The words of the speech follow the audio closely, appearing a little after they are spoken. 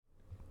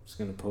just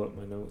gonna pull up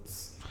my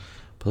notes.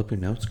 Pull up your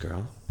notes,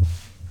 girl.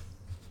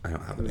 I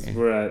don't have any.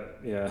 We're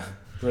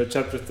at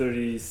chapter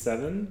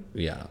 37.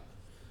 Yeah.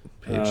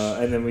 Page.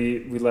 And then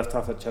we left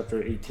off at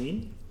chapter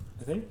 18,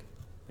 I think,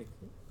 like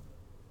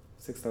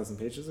 6,000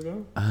 pages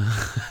ago.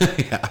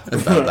 Yeah,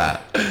 about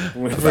that.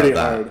 We're About pretty that.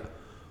 hard.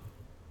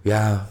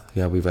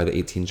 Yeah, we read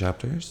 18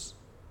 chapters.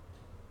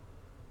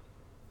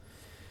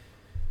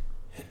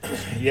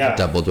 Yeah.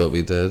 Doubled what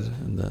we did.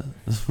 In the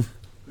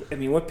I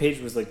mean, what page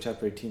was like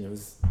chapter 18? It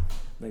was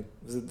like,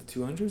 was it the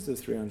 200s or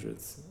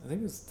 300s? I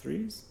think it was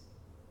 3s.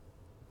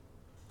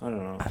 I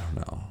don't know. I don't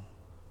know.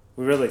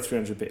 We read like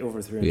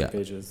over 300 Yeah.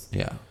 pages.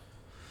 Yeah.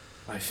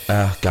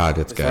 God,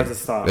 it's good. Hard to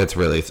stop. It's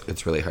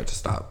really hard to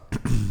stop.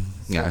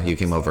 Yeah, you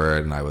came over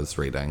and I was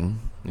reading.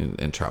 You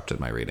interrupted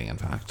my reading, in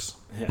fact.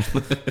 Yeah.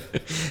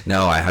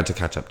 No, I had to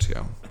catch up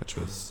too, which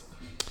was.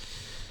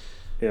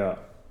 Yeah.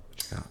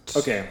 Got.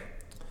 Okay.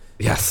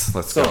 Yes,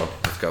 let's go.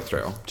 Let's go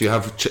through. Do you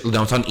have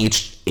notes on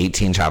each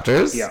 18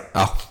 chapters? Yeah.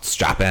 Oh,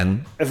 strap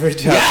in. Every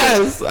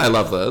chapter. Yes, I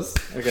love this.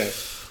 Okay.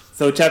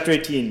 So chapter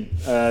 18,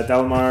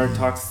 Dalamar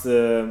talks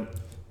to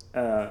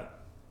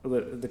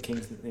the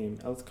king's name,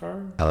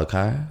 Elhokar?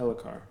 Elhokar?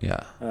 Elhokar.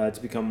 Yeah. Try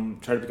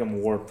to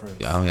become war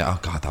prince. Oh yeah. Oh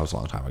God, that was a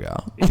long time ago.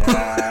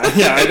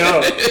 Yeah, I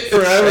know.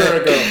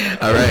 Forever ago.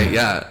 All right.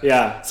 Yeah.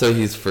 Yeah. So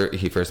he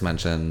first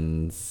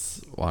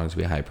mentions wanting to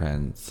be high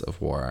prince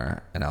of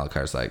war, and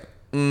Elhokar's like,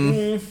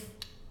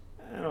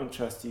 I don't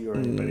trust you or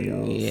anybody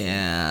else.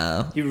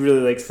 Yeah. He really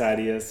likes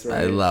Sadeas,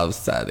 right? I love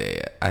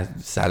Sadeas.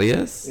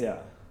 Sadeas? Yeah.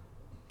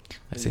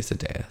 I say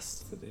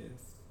Sadeas.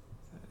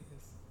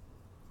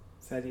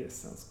 Sadeas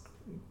sounds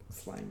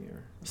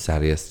slimier.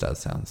 Sadeas does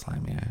sound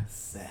slimier.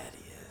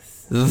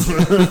 Sadeas.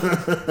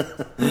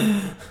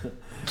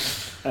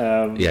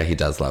 Yeah, he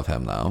does love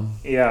him though.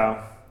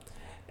 Yeah.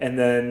 And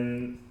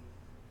then,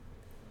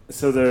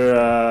 so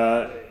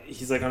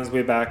he's like on his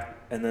way back,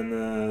 and then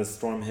the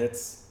storm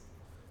hits.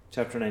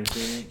 Chapter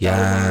 19.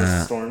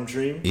 Yeah. Storm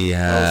Dream.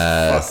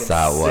 Yes,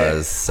 that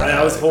was sick. And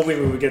I was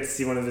hoping we would get to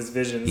see one of his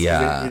visions.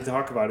 Yeah. We'd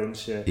talk about it and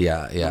shit.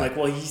 Yeah, yeah. I'm like,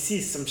 well, he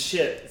sees some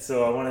shit,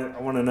 so I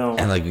want to know.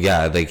 And like,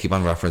 yeah, they keep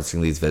on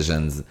referencing these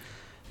visions,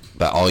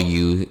 but all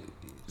you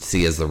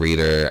see as the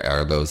reader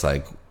are those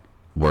like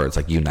words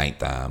like unite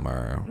them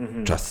or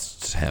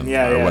trust him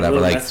or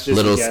whatever, like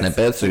little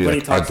snippets. So you're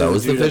like, are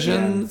those the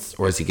visions,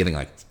 or is he getting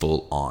like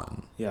full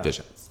on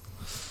visions?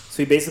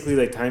 So he basically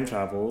like time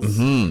travels.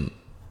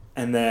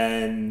 And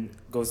then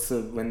goes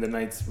to when the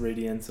Knights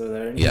Radiance are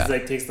there, and he's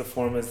like takes the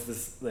form as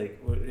this like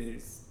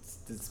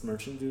this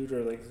merchant dude,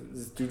 or like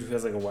this dude who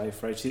has like a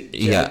wife, right? She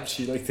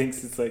like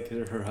thinks it's like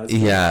her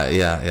husband.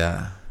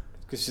 Yeah.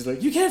 Because she's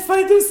like, you can't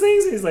fight those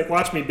things. And he's like,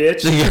 watch me,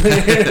 bitch.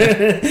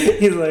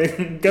 He's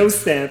like,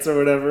 ghost dance or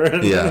whatever.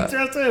 And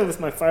with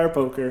my fire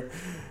poker.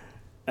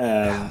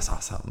 That was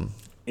awesome.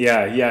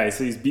 Yeah.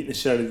 So he's beating the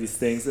shit out of these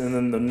things,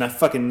 and then the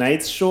fucking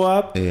knights show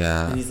up.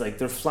 Yeah. And he's like,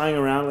 they're flying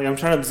around. Like, I'm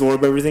trying to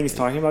absorb everything he's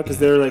talking about because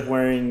they're like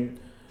wearing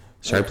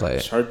shard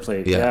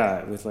plate.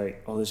 Yeah, with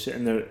like all this shit,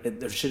 and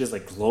their shit is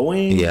like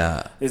glowing.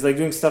 Yeah. It's like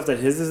doing stuff that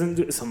his isn't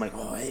doing. So I'm like,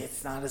 oh,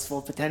 it's not his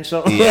full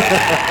potential.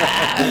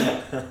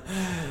 Yeah.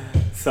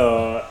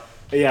 So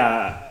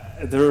yeah,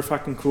 they were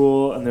fucking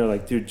cool, and they're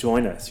like, dude,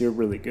 join us. You're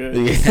really good.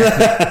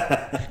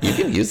 Yeah. You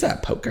can use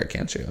that poker,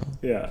 can't you?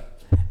 Yeah.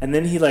 And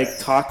then he like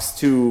talks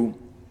to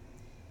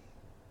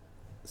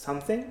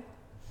something.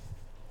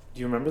 Do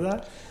you remember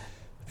that?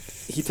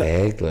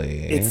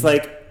 Vaguely. It's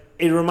like,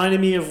 it reminded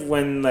me of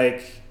when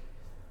like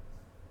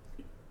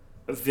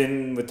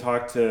Vin would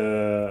talk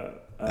to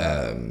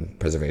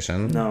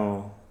Preservation.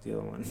 No, the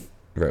other one.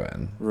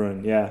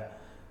 Ruin. Yeah.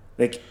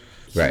 Like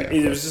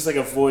it was just like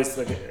a voice,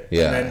 like and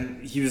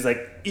then he was like,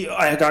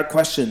 I got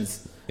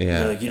questions. Yeah. And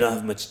they're like, you don't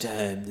have much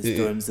time. This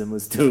storm's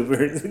almost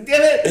over. He's like,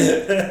 damn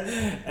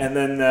it. And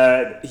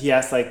then he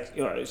asked like,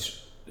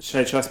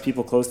 should I trust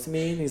people close to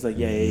me? And he's like,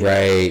 yeah.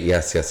 Right.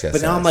 Yes.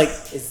 But now I'm like,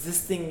 is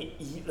this thing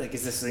like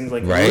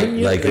right?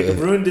 Ruin? Like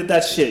Ruin did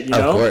that shit, you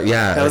know? Course,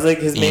 yeah. That was like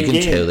his main game.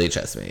 You can totally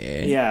trust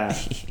me. Yeah.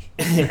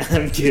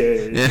 I'm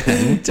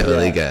good.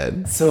 Totally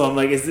good. So I'm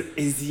like,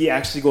 is he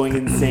actually going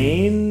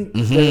insane?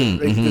 This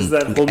is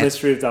that whole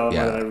mystery of Dalamar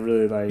that I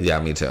really like. Yeah,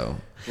 me too.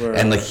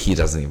 And like he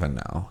doesn't even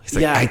know. He's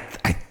like, I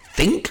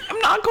think I'm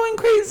not going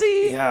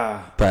crazy.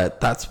 Yeah. But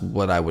that's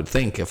what I would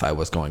think if I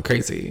was going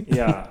crazy.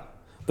 Yeah.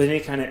 But then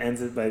he kind of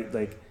ends it by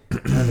like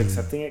kind of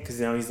accepting it, because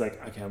now he's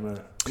like, okay, I'm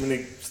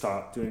gonna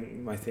stop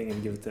doing my thing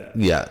and give it to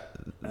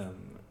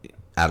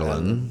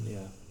Adolin.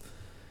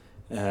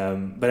 Yeah.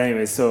 But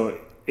anyway, so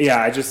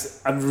yeah,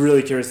 I'm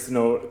really curious to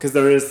know, because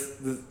there is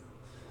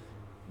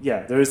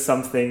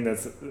something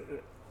that's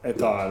a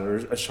god or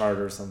a shard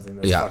or something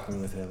that's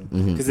fucking with him,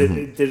 because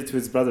it did it to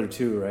his brother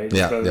too, right?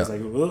 His brother was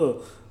like,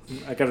 whoa,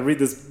 I gotta read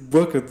this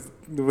book of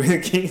the Way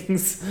of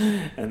Kings,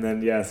 and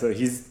then so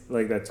he's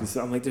like that too.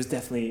 So I'm like, there's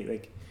definitely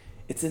like,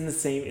 it's the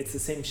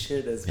same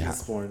shit as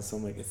Mistborn. So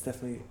I'm like, it's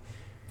definitely,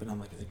 but I'm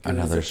like, is it good?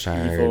 Another is it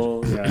shard.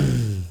 evil? Yeah.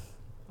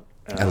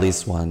 At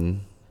least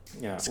one.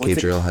 Yeah.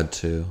 Scadrial had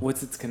 2.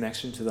 What's its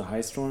connection to the High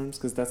Storms?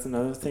 Because that's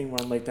another thing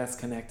where I'm like, that's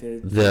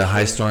connected. The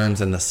High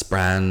Storms and the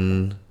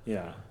Spren.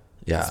 Yeah.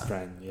 Yeah.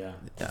 Spren, yeah.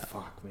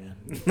 Fuck, man.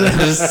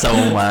 There's so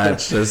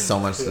much. There's so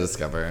much to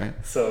discover.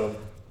 So,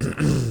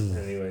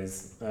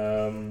 anyways.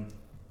 And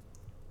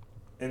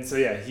so,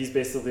 yeah, he's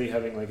basically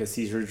having like a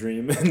seizure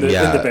dream in the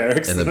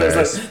barracks. In the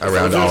barracks. Like,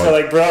 around all. Are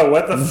like, bro,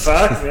 what the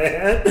fuck,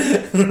 man?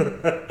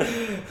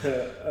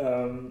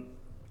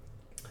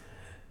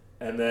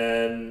 And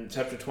then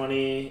chapter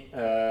 20,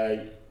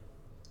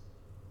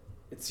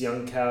 it's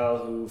young Cal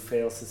who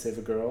fails to save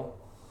a girl.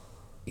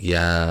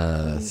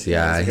 Yes,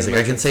 yeah. He's like,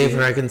 I can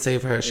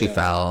save her. She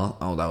fell.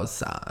 Oh, that was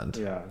sad.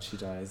 Yeah, she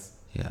dies.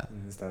 Yeah.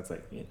 And his dad's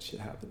like, yeah, shit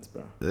happens,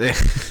 bro. Yeah.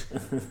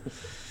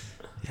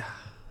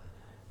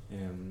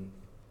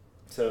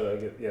 So,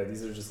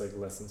 these are just like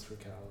lessons for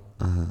Cal.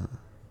 Uh-huh.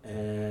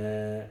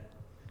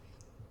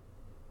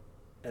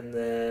 And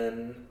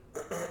then...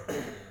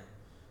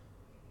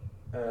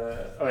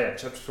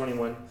 chapter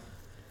 21.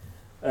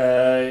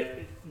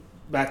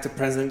 Back to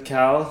President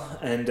Cal,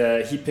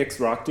 and he picks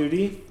rock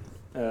duty.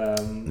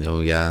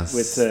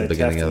 With the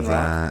beginning of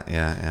that.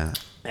 Yeah.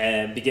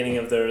 And beginning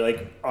of their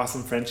like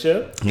awesome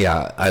friendship.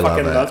 Yeah, I love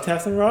it. Love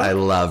Tefton Rock. I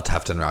love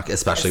Tefton Rock,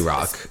 especially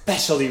Rock.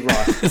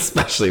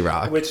 Especially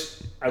Rock. Which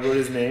I wrote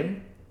his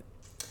name.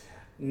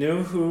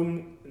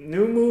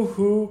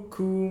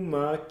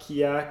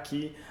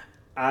 Numuhukumakiaki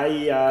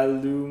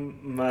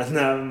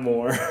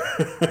Ayalumanamor.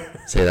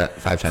 Say that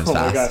 5 times fast.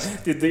 Oh my god.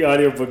 Dude, the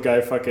audiobook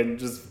guy fucking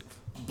just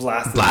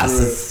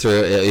blasts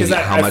through it.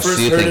 How much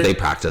do you think they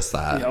practiced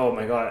that? Yeah, oh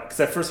my god. Because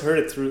I first heard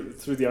it through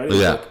the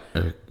audiobook.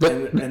 Yeah.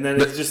 And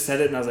then it just said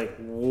it and I was like,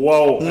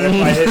 whoa.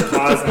 I hit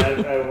pause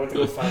and I went to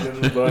go find it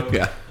in the book.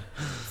 Yeah.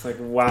 It's like,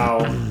 wow.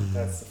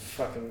 That's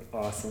fucking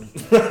awesome.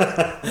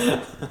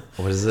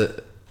 What is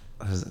it?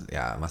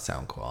 Yeah, it must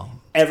sound cool.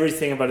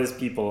 Everything about his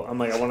people. I'm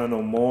like, I want to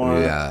know more.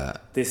 Yeah.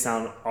 They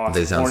sound awesome.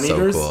 They sound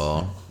so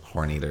cool.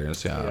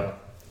 Horn-eaters, yeah.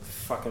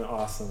 Fucking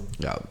awesome.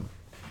 Yeah.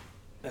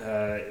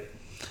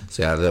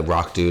 So yeah, the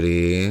rock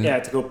duty. Yeah,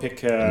 to go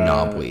pick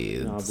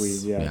knobweeds.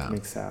 Knobweeds, to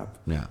make sap.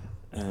 Yeah.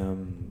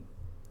 And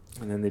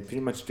then they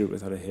pretty much do it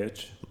without a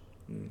hitch.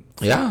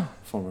 Yeah.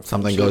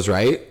 Something goes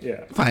right.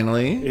 Yeah.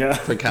 Finally. Yeah.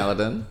 For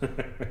Kaladin.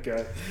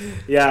 Okay.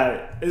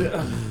 Yeah.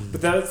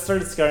 But that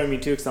started scaring me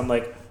too, because I'm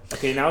like,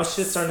 okay, now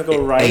shit's starting to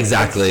go right.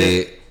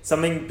 Exactly.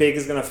 Something big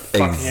is gonna fuck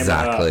him up.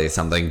 Exactly.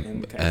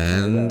 Something.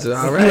 And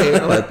all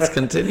right, let's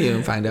continue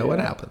and find out what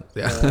happens.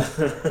 Yeah.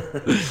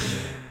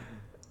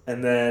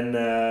 And then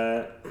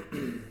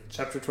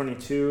chapter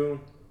 22,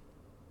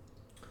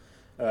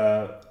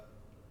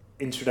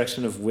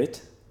 introduction of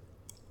Wit.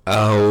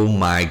 Oh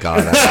my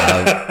god,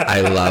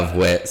 I love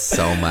Wit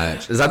so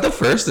much. Is that the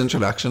first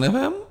introduction of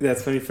him?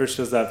 That's when he first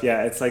shows up.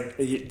 Yeah, it's like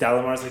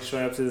Dalamar's like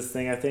showing up to this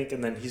thing, I think,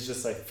 and then he's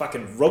just like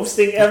fucking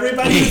roasting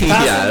everybody who's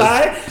passing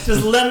by,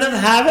 just letting them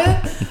have it.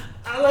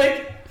 I'm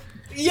like,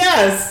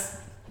 yes.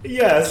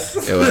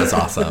 It was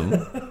awesome.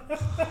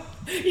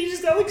 He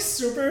just got like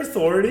super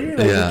authority.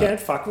 Like you can't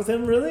fuck with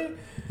him, really.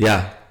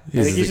 Yeah,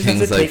 he's the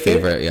king's like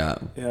favorite. Yeah.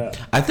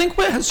 I think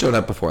Wit has showed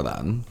up before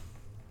then.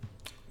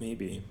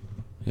 Maybe.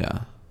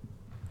 Yeah.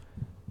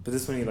 But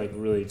this one he like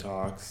really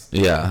talks.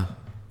 Yeah.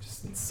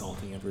 Just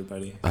insulting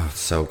everybody. Oh,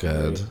 so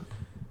good.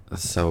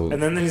 So.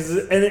 And then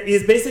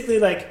he's basically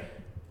like,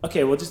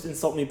 okay, well just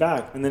insult me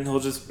back, and then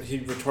he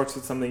retorts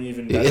with something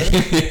even better.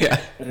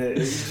 Yeah. And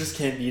you just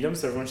can't beat him,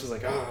 so everyone's just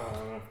like,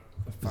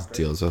 just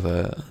deals with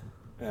it.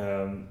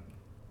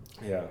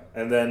 Yeah,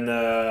 and then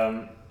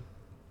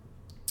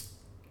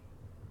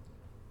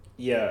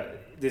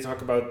they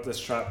talk about the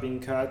strap being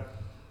cut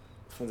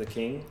for the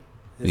king.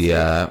 His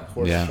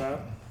horse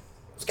strap.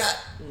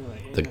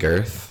 The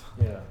girth.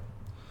 Yeah.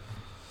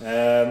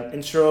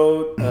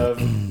 Intro of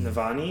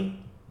Navani,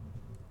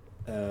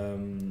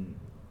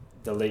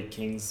 the late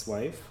king's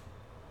wife.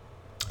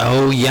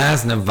 Oh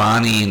yes,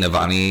 Navani.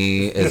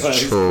 Navani is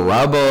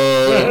trouble.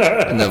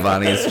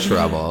 Navani's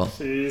trouble.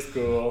 She's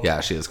cool. Yeah,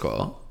 she is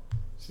cool.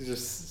 She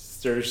just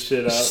stirs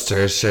shit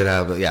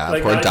up. Yeah,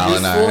 like, poor not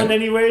Dalinar. Useful in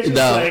any way. She's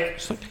like,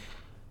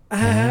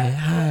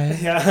 hi.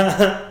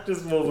 Yeah,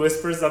 just will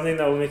whisper something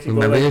that will make you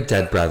remember go like, your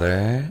dead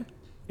brother?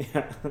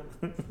 Yeah.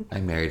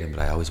 I married him, but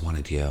I always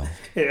wanted you.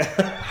 Yeah.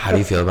 How do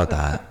you feel about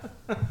that?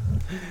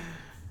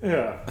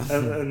 Yeah,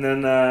 and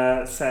then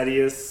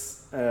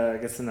Sadeas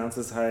gets announced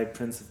as High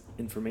Prince of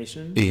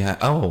Information. Yeah.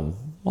 Oh,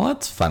 well,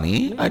 that's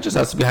funny. I just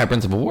asked to be High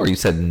Prince of War. You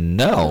said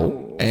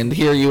no, and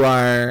here you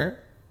are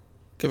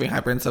giving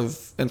High Prince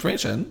of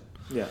Information.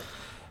 Yeah.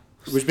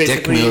 Which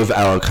basically, dick move,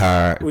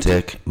 Elhokar.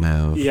 Dick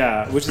move.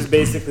 Yeah, which is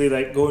basically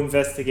like go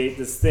investigate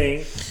this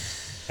thing,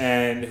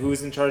 and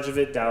who's in charge of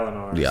it?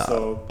 Dalinar. Yeah.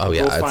 So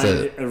go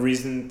find a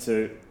reason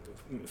to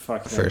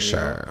fuck him. For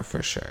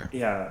sure.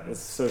 Yeah,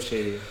 it's so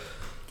shady.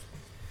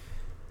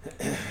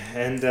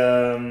 And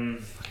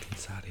fucking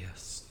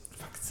Sadeas.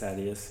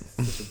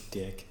 He's such a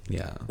dick.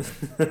 Yeah.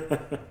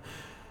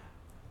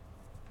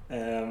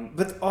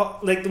 But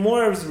like the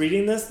more I was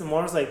reading this, the more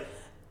I was like,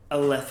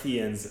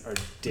 Alethians are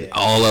dicks.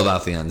 All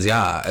Alethians,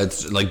 yeah.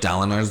 It's like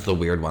Dalinar's the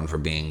weird one for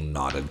being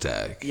not a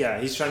dick. Yeah,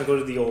 he's trying to go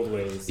to the old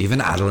ways. Even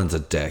Adelin's a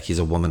dick. He's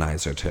a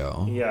womanizer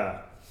too. Yeah.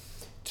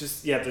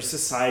 Just, their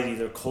society,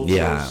 their culture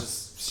is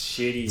just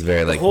shitty. It's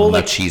very, like, whole,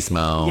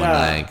 machismo.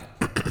 And,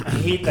 I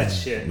hate that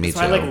shit. Me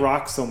That's too. why I like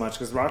Rock so much,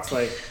 because Rock's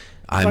like,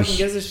 fucking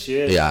gives a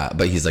shit. Yeah,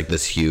 but he's like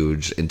this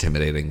huge,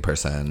 intimidating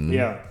person.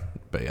 Yeah.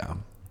 But yeah.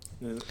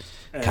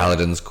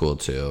 Kaladin's cool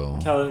too.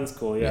 Kaladin's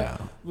cool, yeah.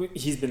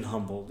 He's been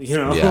humbled, you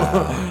know?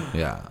 Yeah,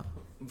 yeah.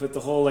 But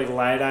the whole, like,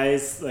 light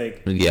eyes,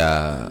 like...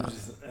 Yeah.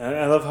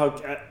 I love how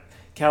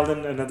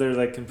Kaladin, another,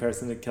 like,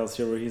 comparison to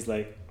Kelsier, where he's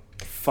like,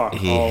 fuck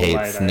he all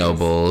hates light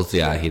nobles. eyes.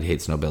 Yeah, he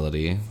hates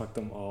nobility. Fuck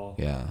them all.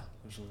 Yeah.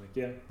 I was like,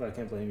 yeah, but I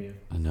can't blame you.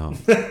 I know.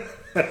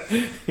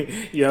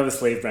 You have a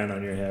slave brand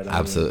on your head.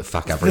 Absolutely.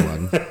 Fuck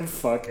everyone.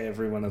 Fuck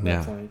everyone at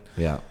that point.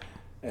 Yeah.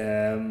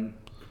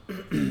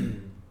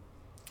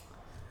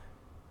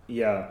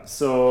 Yeah,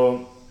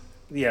 so,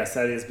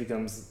 Sadeas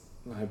becomes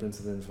the High Prince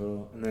of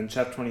Info. And then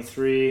chapter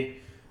 23,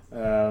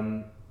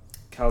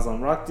 Cal's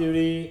on rock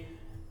duty,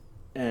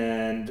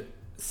 and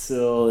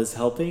Syl is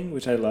helping,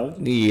 which I love.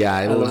 Yeah,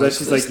 I love that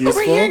she's, like, useful.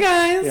 Over here,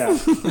 guys!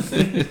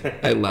 Yeah.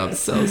 I love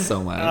Syl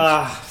so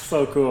much.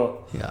 So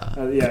cool. Yeah.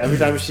 Every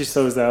time she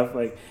shows up,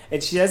 like,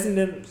 and she hasn't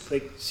been,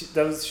 like, she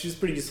was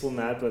pretty useful in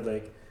that, but,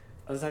 like,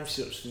 other times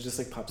she just,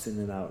 like, pops in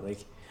and out,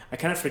 like, I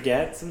kind of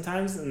forget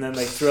sometimes, and then,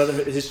 like, throughout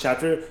his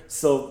chapter,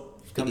 Syl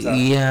comes out.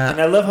 Yeah. And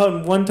I love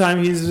how one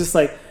time he's just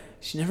like,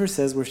 she never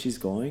says where she's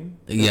going.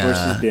 Yeah. Where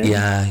she's been.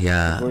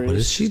 Yeah. What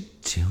is she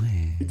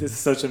doing? This is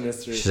such a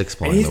mystery. She's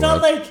exploring and he's the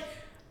not, world. like,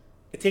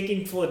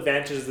 taking full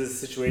advantage of this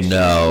situation.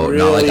 No,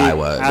 really not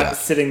like I would.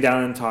 Sitting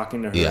down and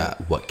talking to her. Yeah.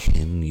 What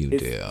can you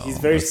do? He's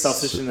very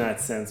selfish in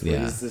that sense, where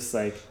he's just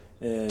like...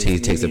 he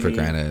takes it for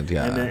granted,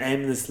 yeah.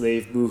 I'm the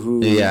slave,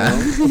 boo-hoo. Yeah.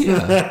 You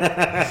know?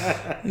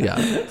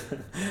 Yeah.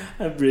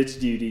 A bridge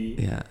duty.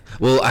 Yeah.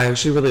 Well, I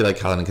actually really like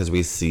Kaladin because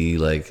we see,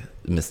 like,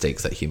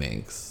 mistakes that he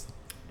makes.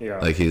 Yeah.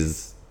 Like,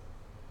 he's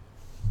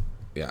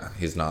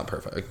not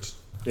perfect.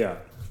 Yeah.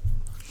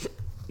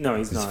 No,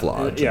 he's not.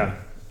 Flawed.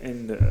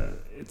 And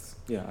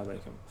I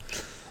like him.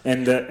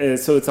 And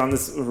so it's on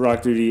this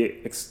rock duty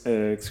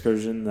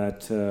excursion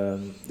that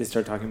they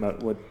start talking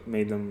about what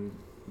made them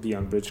be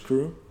on bridge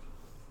crew.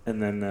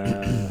 And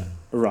then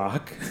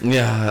Rock.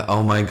 Yeah.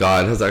 Oh my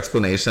God. His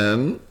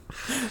explanation.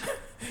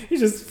 He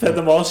just fed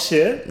them all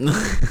shit.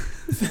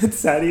 Fed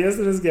Sadeas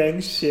and his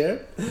gang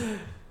shit. It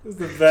was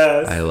the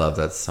best. I love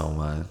that so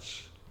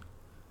much.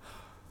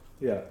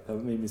 Yeah, that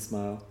made me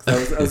smile.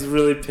 Cause I was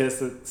really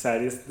pissed at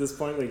Sadeas at this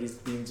point. Like, he's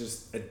being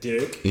just a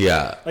dick.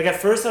 Yeah. Like, at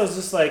first I was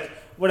just like,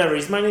 whatever.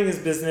 He's minding his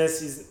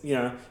business. He's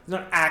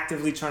not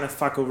actively trying to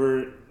fuck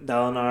over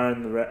Dalinar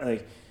and the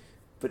like.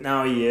 But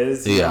now he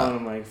is. Yeah. And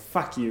I'm like,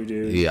 fuck you,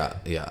 dude.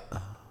 Yeah.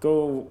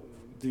 Go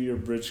do your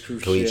bridge crew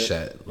Go eat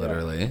shit,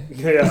 literally.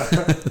 Yeah.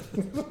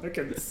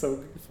 Fucking it's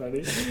so funny.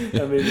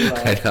 That made me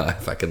laugh. I know. I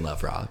fucking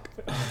love Rock.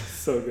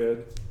 So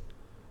good.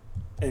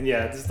 And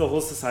just the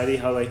whole society,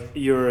 how, like,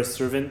 you're a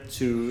servant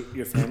to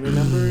your family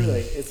member.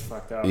 Like, it's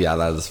fucked up. Yeah,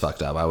 that is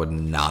fucked up. I would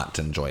not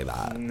enjoy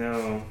that.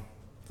 No.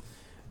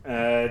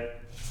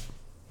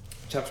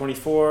 Chapter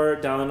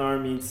 24, Dalinar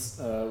meets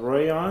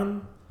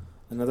Royan,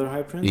 another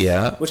High Prince.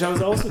 Yeah. Which I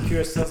was also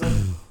curious. I was like,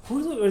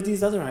 who are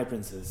these other High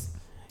Princes?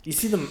 You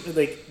see them,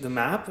 like, the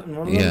map and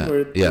one of them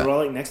where they're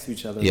all, like, next to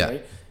each other,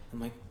 right? I'm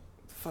like,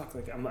 fuck.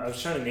 Like, I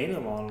was trying to name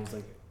them all, and I was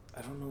like,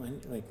 I don't know any,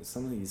 like,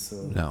 some of these. So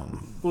No.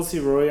 We'll see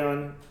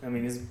Royan. I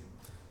mean, he's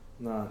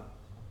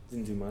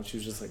didn't do much. He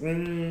was just like,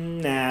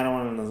 nah, I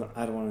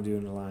don't want to do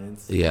an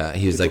alliance. Yeah,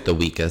 he was like the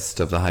weakest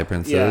of the High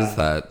Princes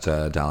that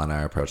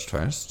Dalinar approached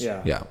first.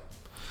 Yeah.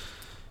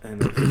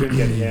 And like, he couldn't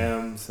get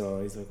him,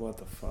 so he's like, what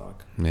the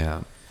fuck?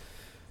 Yeah.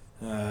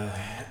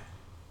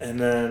 And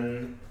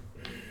then...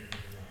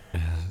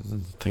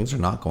 Things are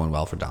not going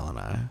well for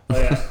Dalinar.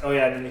 Oh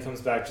yeah, and then he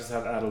comes back, just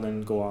have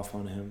Adolin go off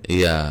on him.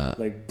 Yeah.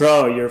 Like,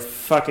 bro, you're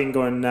fucking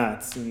going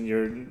nuts, and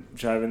you're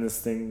driving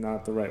this thing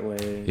not the right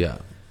way. Yeah.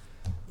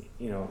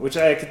 Which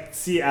I could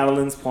see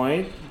Adolin's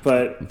point,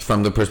 but...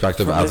 From the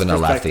perspective of an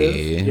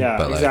Alethi. Yeah,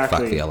 but, like, exactly.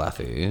 fuck the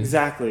Alethi.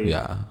 Exactly.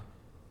 Yeah.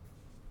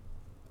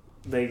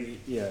 Like,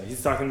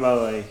 he's talking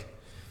about, like,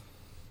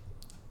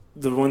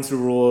 the ones who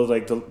rule,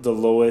 like, the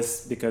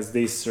lowest because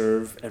they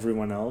serve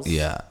everyone else.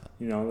 Yeah.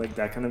 Like,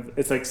 that kind of...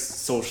 It's, like,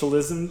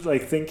 socialism,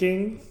 like,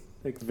 thinking.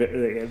 Like, at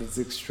its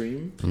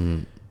extreme.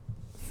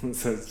 Mm-hmm.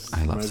 So it's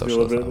I love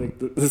socialism. A little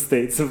bit like the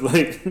states of,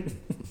 like,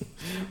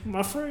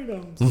 my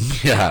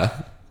freedoms.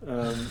 Yeah.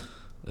 And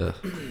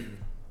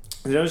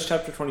then it was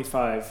chapter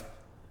 25,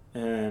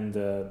 and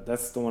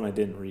that's the one I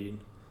didn't read.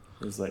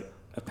 It was like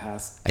a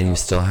past. And you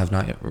still have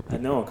not yet. I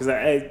know, because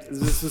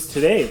this was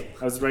today.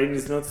 I was writing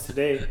these notes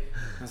today.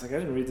 I was like, I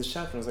didn't read this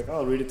chapter. I was like,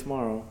 I'll read it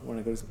tomorrow when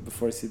I go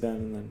before I see Ben,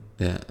 and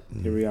then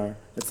here we are.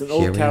 It's an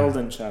old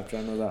Kaladin chapter.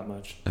 I know that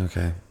much.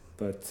 Okay.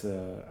 But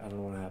I don't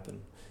know what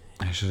happened.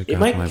 I should have. It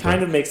might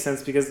kind of make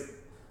sense because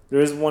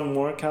there is one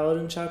more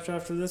Kaladin chapter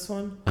after this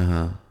one.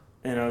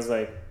 And I was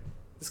like,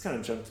 this kind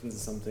of jumped into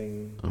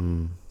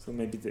something. So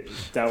maybe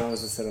that one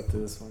was a setup to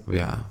this one.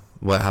 Yeah.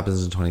 What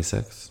happens in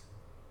 26?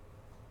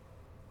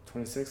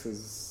 26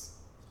 is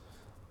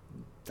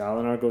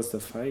Dalinar goes to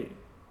fight.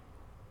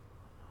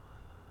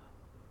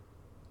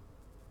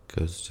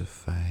 Goes to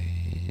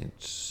fight.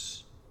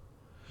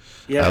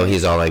 Yeah. Oh,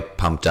 he's all like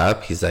pumped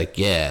up. He's like,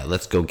 yeah,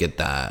 let's go get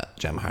that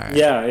gem heart.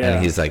 Yeah, yeah.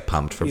 And he's like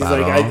pumped for he's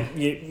battle. Like,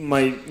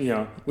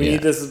 we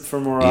need this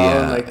for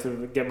morale and like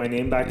to get my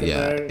name back in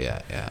there.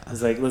 Yeah.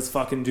 He's like, let's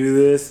fucking do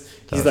this.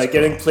 He's like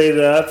getting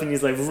plated up and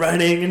he's like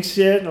running and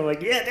shit. And I'm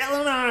like, yeah,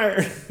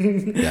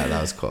 Dalinar. Yeah,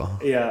 that was cool.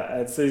 Yeah,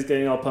 and so he's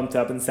getting all pumped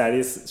up and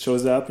Sadeas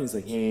shows up and he's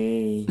like,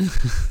 hey,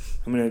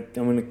 I'm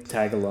gonna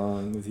tag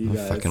along with you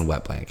guys. Fucking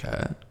wet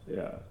blanket.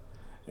 Yeah.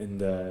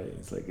 And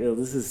he's like, oh,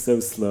 this is so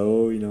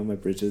slow. You know, my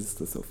bridge is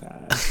still so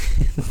fast.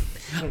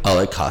 All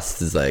it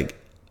costs is like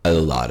a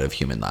lot of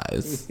human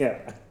lives. Yeah.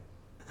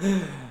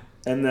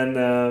 And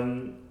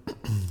then,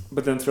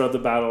 but then throughout the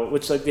battle,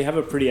 which like they have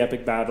a pretty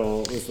epic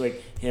battle with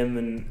like him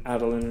and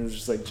Adolin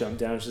just like jump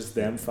down. It's just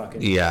them fucking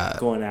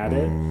going at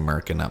it.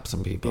 Murking up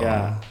some people.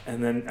 Yeah.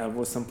 And then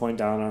at some point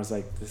down, I was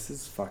like, this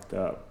is fucked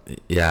up.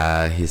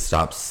 Yeah. He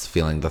stops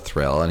feeling the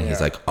thrill and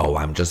he's like, oh,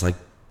 I'm just like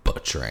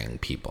butchering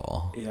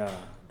people. Yeah.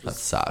 That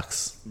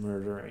sucks.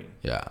 Murdering.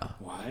 Yeah.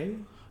 Why?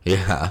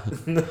 Yeah.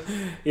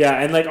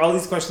 Yeah, and like all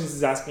these questions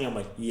he's asking, I'm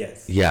like,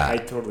 yes. Yeah. I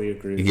totally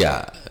agree with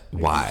that.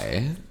 Like,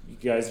 why? You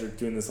guys are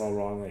doing this all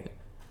wrong. Like,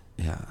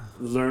 yeah.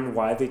 Learn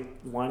why they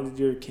wanted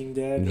your king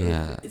dead.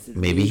 Yeah.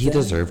 Maybe he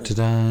deserved to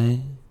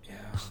die.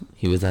 Yeah.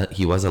 He was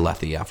a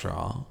Lethe after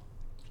all.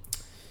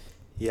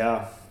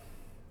 Yeah.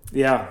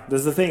 Yeah,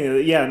 that's the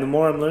thing. Yeah, and the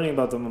more I'm learning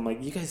about them, I'm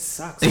like, you guys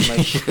suck. So I'm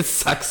like, you guys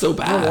suck so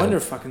bad. No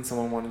wonder fucking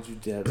someone wanted you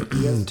dead. Like,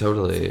 you guys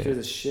totally. You're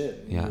the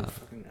shit. Yeah. You're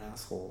fucking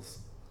assholes.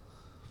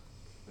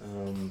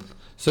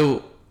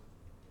 So.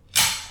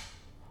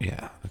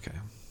 Yeah. Okay.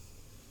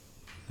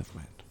 Never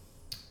mind.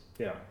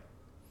 Yeah.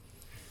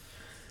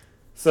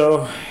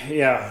 So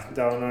yeah,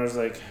 Dalinar's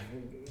like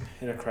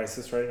in a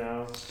crisis right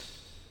now.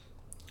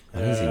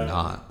 Why is he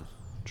not?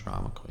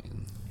 Drama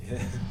queen.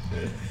 Yeah.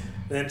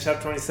 Then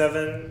chapter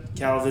 27,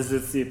 Cal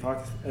visits the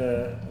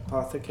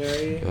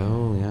apothecary.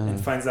 Oh, yeah. And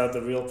finds out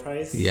the real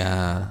price.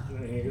 Yeah.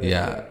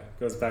 And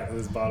goes back with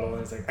his bottle and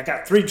he's like, I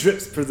got 3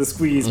 drips per the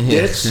squeeze,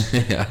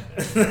 bitch. Yeah.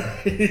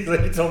 He's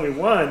like, you told me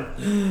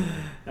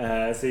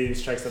 1. So he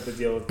strikes up a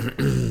deal with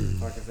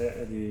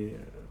the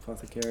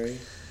apothecary.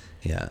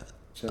 Yeah.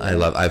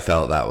 I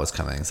felt that was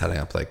coming, setting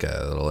up like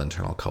a little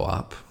internal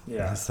co-op.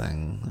 Yeah. This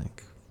thing,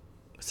 like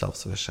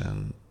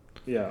self-sufficient.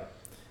 Yeah.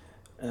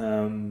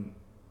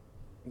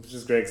 Which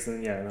is great, because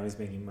now he's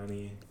making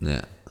money.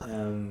 Yeah.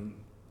 And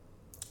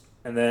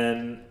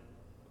then,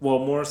 well,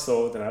 more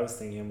so than I was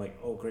thinking, I'm like,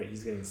 oh, great,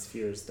 he's getting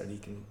spheres that he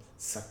can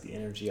suck the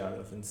energy out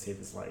of and save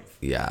his life.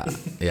 Yeah.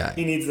 Yeah.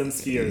 He needs them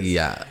spheres.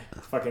 Yeah.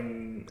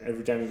 Fucking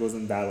every time he goes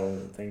in battle,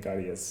 thank God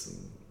he has some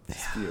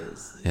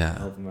spheres. Yeah. To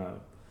help him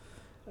out.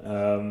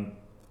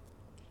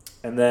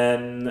 And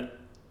then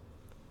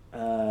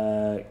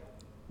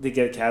they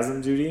get chasm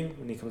duty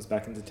when he comes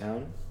back into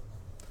town.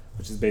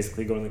 Which is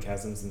basically go in the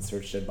chasms and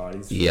search dead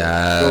bodies.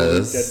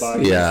 Yes. Dead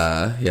bodies.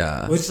 Yeah,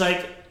 yeah. Which,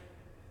 like,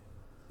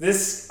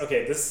 this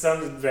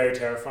sounded very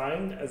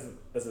terrifying as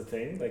a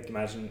thing. Like,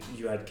 imagine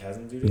you had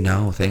chasm duty.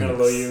 No, thanks. They're going to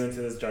lower you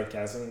into this dark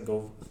chasm and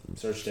go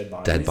search dead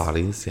bodies. Dead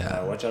bodies,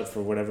 yeah. Watch out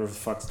for whatever the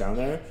fuck's down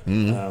there.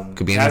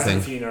 Could be chasm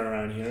anything. fiend are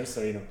around here,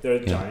 so, they're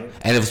giant.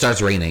 And if it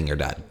starts raining, you're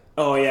dead.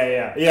 Oh,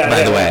 yeah.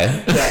 By the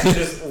way. Yeah,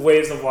 just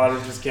waves of water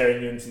just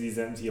carrying you into these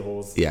empty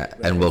holes. Yeah,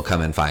 and we'll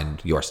come and find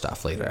your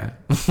stuff later.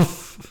 Yeah.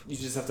 You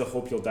just have to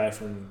hope you'll die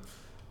from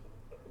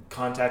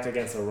contact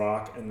against a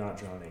rock and not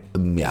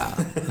drowning. Yeah,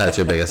 that's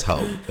your biggest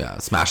hope. Yeah,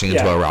 smashing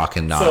into a rock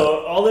and not.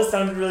 So all this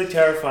sounded really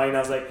terrifying. I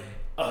was like,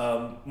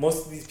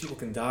 most of these people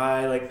can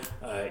die. Like,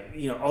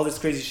 all this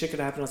crazy shit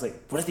could happen. I was like,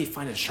 what if they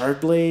find a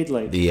shard blade?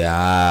 Like,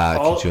 yeah,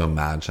 could you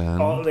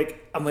imagine?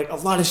 I'm like, a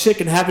lot of shit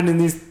can happen in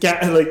these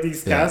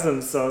chasms. Yeah.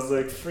 So I was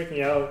like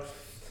freaking out.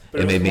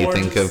 But it made me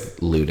think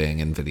of looting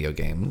in video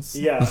games.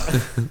 Yeah,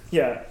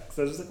 yeah.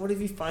 So I was just like, what if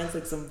he finds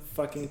like some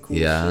fucking cool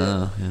shit?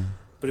 Yeah.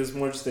 But it was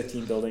more just a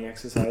team building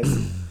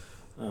exercise,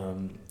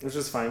 which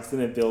was fine. Because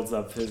then it builds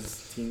up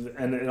his team,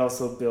 and it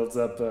also builds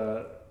up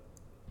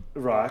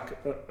Rock.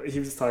 He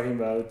was talking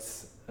about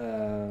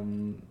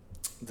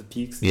the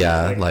peaks.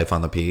 Yeah, life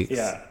on the peaks.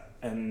 Yeah,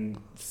 and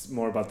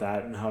more about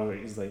that and how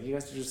he's like, you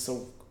guys are just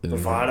so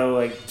bravado,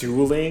 like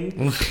dueling.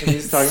 And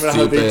he's talking about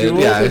how they duel.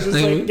 Yeah. They just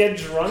like get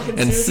drunk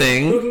and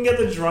sing. Who can get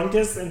the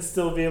drunkest and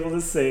still be able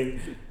to sing?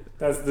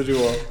 That's the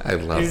duel. I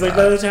love He's that. like,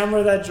 by the time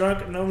we're that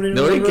drunk,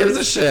 nobody gives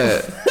a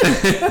shit.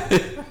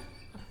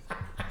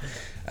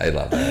 I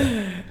love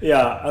it.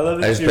 Yeah, I love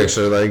it. I just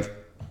picture like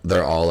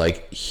they're all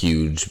like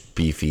huge,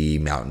 beefy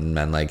mountain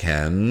men like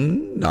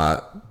him,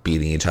 not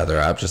beating each other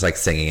up, just like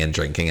singing and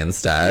drinking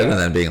instead, and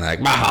then being like,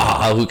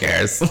 who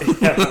cares?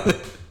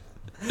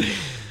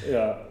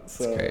 Yeah,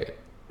 so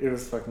it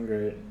was fucking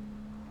great.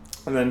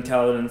 And then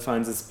Kaladin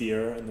finds a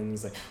spear, and then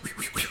he's like,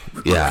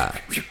 yeah.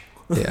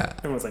 Yeah.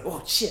 Everyone's like,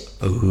 oh shit.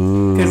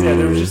 Because they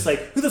were just like,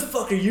 who the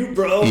fuck are you,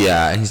 bro?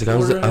 Yeah, and he's like,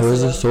 I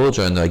was a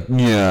soldier, and they're like,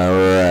 yeah,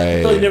 right.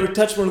 I thought you never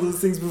touched one of those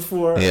things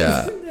before.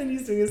 Yeah. And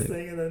he's doing his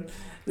thing, and then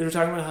they were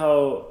talking about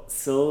how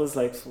Syl was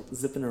like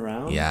zipping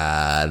around.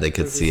 Yeah, they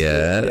could see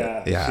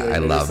it. Yeah, I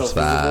loved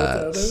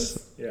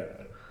that. Yeah.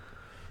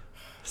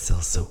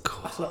 Syl's so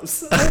cool. I love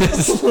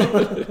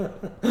Syl.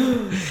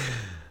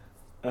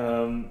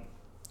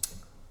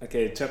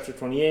 Okay, chapter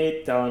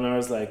 28.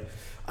 Dalinar's like,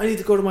 I need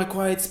to go to my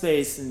quiet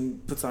space,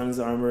 and puts on his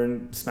armor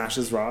and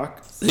smashes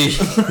rock.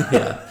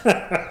 Yeah.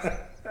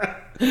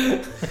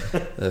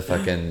 The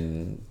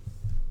fucking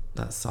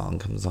that song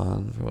comes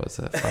on for what's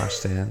it?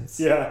 Flashdance.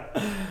 Yeah.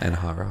 And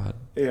Hot Rod.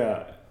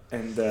 Yeah,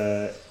 and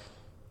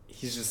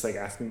he's just like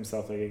asking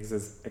himself like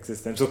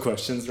existential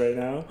questions right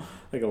now.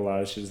 Like a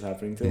lot of shit is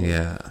happening to him.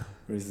 Yeah.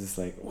 Where he's just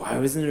like, why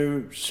wasn't there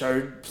a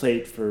shard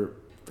plate for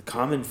the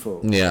common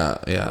folk? Yeah,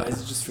 yeah. Why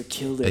is it just for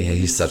Kildan? Yeah,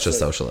 he's such a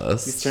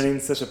socialist. He's turning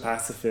into such a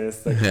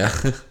pacifist. Like, yeah.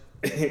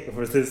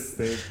 for this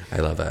thing. I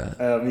love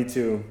it. Me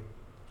too.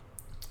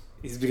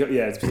 It's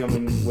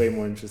becoming way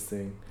more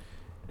interesting.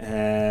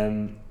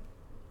 And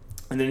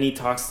then he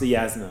talks to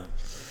Yasna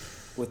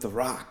with the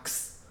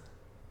rocks.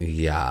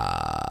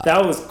 Yeah.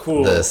 That was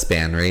cool. The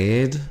span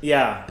read.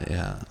 Yeah.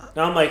 Yeah.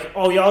 Now I'm like,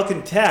 oh, y'all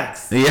can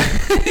text. Yeah.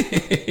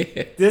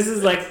 This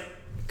is like,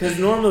 because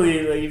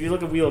normally, like, if you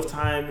look at Wheel of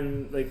Time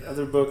and like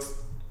other books,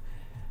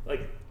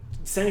 like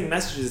sending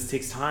messages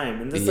takes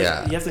time, and this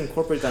like you have to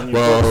incorporate that in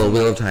your books.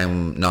 Wheel of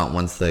Time, not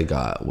once they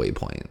got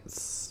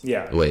waypoints.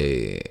 Yeah.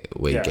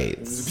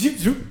 Gates.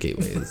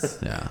 Gateways.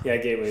 Yeah. Yeah,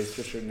 gateways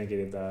for sure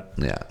negated that.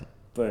 Yeah.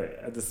 But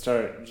at the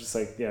start, just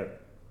like the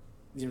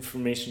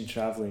information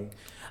traveling.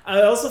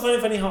 I also find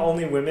it funny how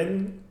only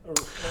women.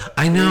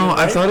 I know. Right?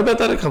 I've thought about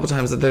that a couple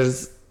times. That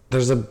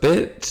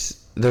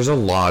there's a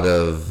lot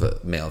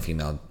of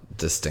male-female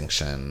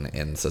distinction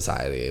in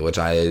society, which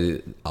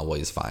I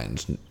always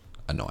find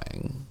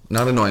annoying.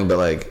 Not annoying, but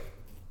like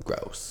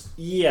gross.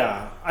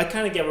 Yeah, I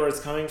kind of get where it's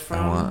coming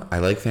from. I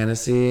like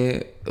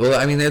fantasy. Well,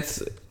 I mean,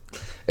 it's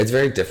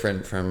very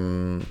different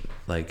from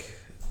like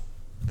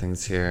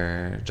things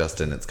here, just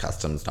in its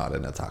customs, not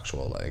in its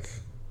actual like,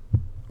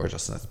 or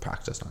just in its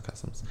practice, not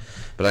customs.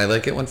 But I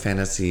like it when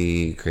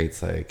fantasy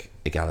creates like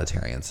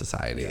egalitarian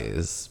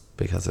societies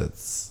because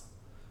it's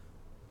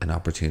an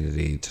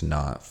opportunity to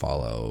not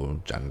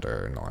follow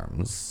gender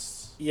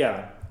norms.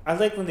 Yeah, I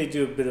like when they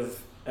do a bit of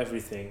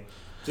everything,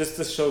 just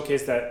to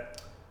showcase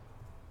that.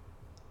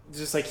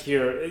 Just like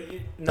here,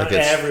 not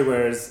like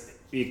everywhere is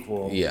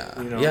equal.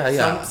 Yeah, you know? yeah.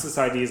 Some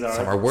societies are.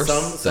 Some are worse.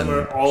 Some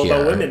are all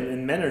about women,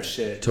 and men are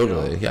shit.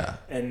 Totally, you know? Yeah.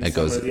 And it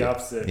some are the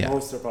opposite. Yeah.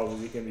 Most are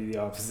probably going to be the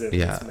opposite.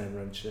 Yeah. Men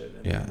run shit.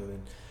 And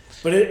women.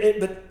 But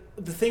but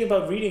the thing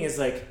about reading is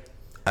like.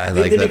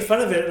 They make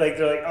fun of it, like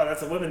they're like, "Oh,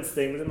 that's a women's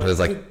thing." But it's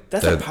like,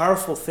 that's a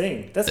powerful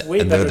thing. That's way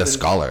better. They're the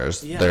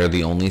scholars. Yeah. They're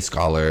the only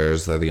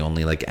scholars. They're the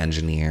only like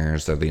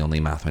engineers. They're the only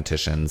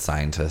mathematicians,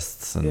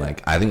 scientists, and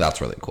like I think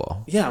that's really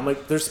cool. Yeah, I'm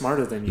like they're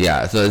smarter than you.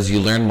 Yeah. So as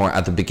you learn more,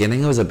 at the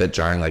beginning it was a bit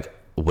jarring. Like,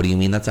 what do you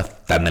mean that's a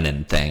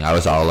feminine thing? I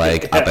was all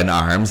like up in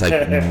arms.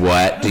 Like,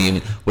 what do you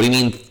mean? What do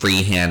you mean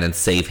free hand and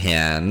safe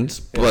hand?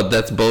 But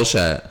that's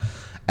bullshit.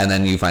 And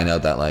then you find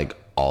out that like.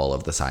 All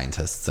of the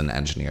scientists and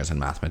engineers and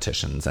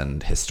mathematicians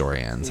and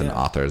historians and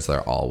authors,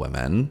 they're all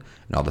women,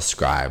 and all the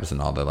scribes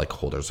and all the like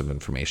holders of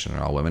information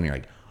are all women. You're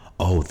like,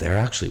 oh, they're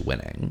actually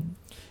winning.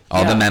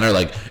 All the men are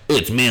like,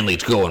 it's manly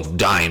to go and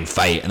die and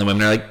fight, and the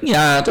women are like,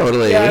 yeah,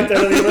 totally. Yeah,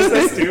 totally. What's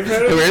that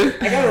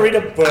stupid? I gotta read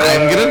a book.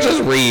 I'm gonna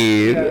just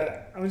read.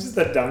 Yeah, I'm just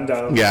a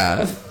dum-dum.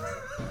 Yeah.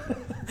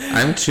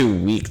 I'm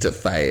too weak to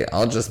fight.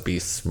 I'll just be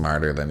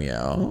smarter than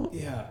you.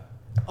 Yeah.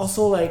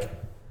 Also, like,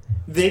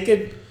 they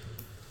could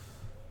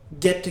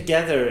get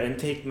together and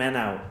take men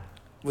out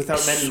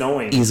without men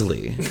knowing.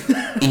 Easily.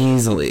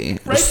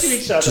 Right to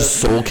each other. Just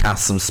soul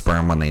cast some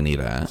sperm when they need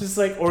it. Just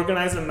like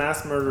organize a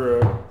mass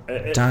murderer.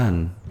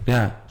 Done.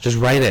 Yeah. Just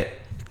write it.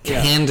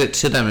 Hand it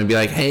to them and be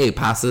like, hey,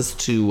 pass this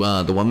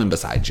to the woman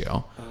beside you.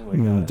 Oh my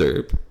god.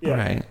 Derp. Yeah.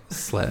 Right.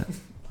 Slit.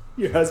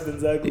 Your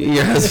husband's ugly.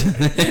 Your husband.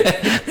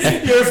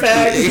 You're a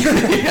fag.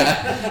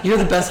 Yeah. You're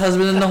the best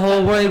husband in the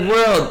whole wide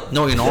world.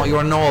 No, you're not. You're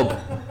a knob.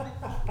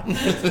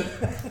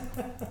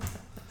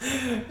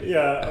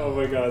 Yeah, oh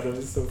my god, that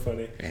was so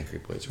funny. Angry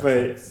Boys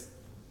reference.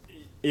 But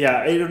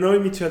yeah, it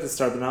annoyed me too at the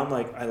start, but now I'm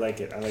like, I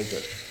like it. I like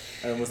it.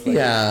 I almost like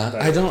it.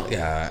 I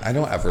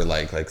don't ever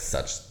like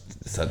such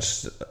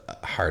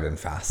hard and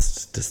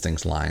fast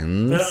distinct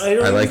lines.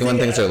 I like it when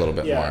things are a little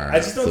bit more I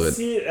just don't fluid.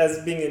 see it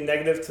as being a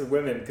negative to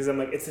women, because I'm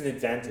like, it's an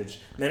advantage.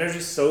 Men are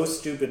just so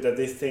stupid that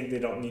they think they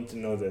don't need to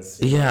know this.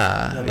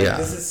 Yeah, like,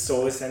 this is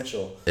so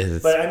essential.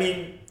 But I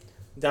mean,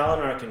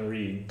 Dalinar can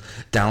read.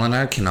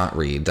 Dalinar cannot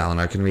read.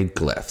 Dalinar can read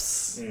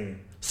glyphs.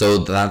 So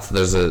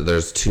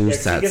there's two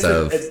sets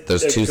of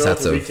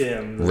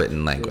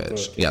written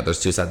language. Yeah, there's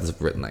two sets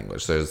of written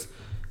language. There's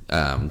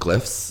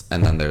glyphs,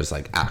 and then there's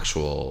like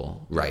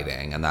actual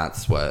writing, and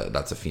that's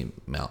a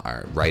female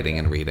art, writing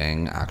and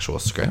reading actual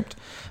script.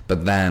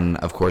 But then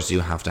of course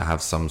you have to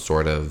have some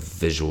sort of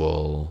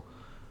visual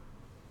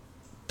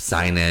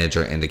signage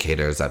or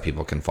indicators that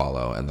people can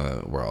follow in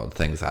the world.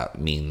 Things that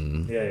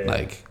mean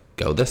like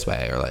go this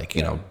way, or like,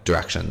 you know,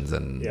 directions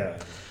and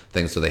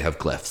things. So they have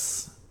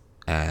glyphs,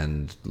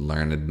 and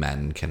learned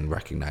men can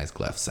recognize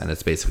glyphs, and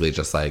it's basically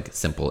just like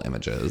simple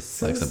images.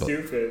 So like simple,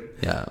 stupid.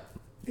 Yeah.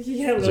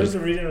 You can't learn to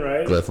read and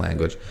write. Glyph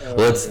language.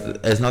 Well,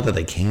 it's not that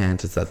they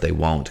can't, it's that they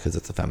won't, because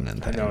it's a feminine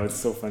thing. I know, it's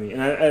so funny.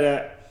 And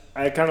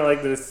I kind of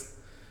like this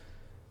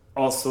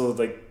also,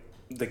 like,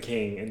 the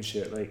king and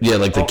shit. Like, yeah,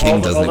 like the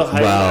king doesn't...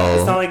 Well...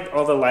 It's not like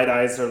all the light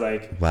eyes are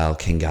like... Well,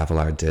 King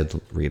Gavilar did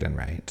read and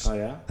write. Oh,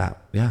 yeah?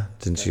 Yeah,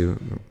 didn't you...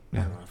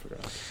 Yeah. Oh, I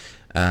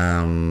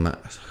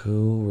forgot.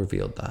 Who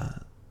revealed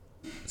that?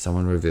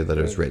 Someone revealed that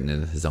it was written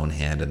in his own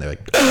hand, and they're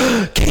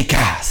like, King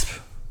gasp!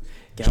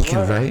 He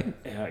can write?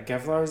 Yeah,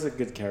 Gavilar is a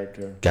good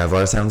character.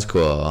 Gavilar sounds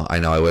cool. I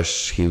know, I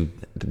wish he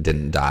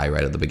didn't die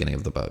right at the beginning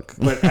of the book.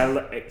 But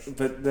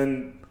but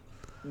then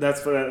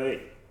that's what I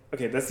like.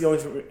 Okay, that's the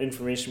only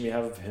information we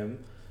have of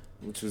him,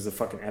 which was a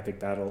fucking epic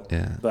battle.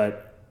 Yeah.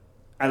 But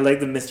I like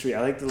the mystery.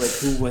 I like the, like,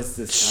 who was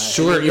this guy?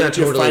 Sure, I mean,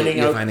 you're finding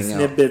out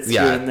snippets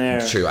here and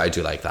there. True, I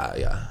do like that.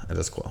 Yeah, it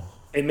is cool.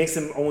 It makes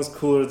him almost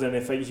cooler than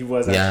if he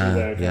was actually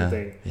there, kind of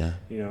thing. Yeah.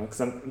 You know,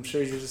 because I'm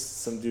sure he's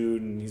just some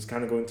dude, and he's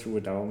kind of going through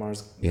what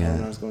Dalamar's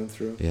going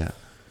through. Yeah.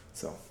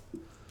 So,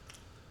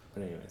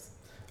 but anyways,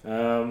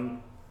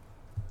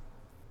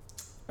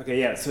 okay,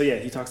 yeah. So yeah,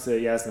 he talks to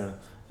Yasna,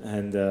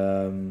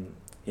 and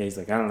he's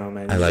like, I don't know,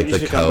 man. I like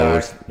the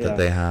code that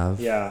they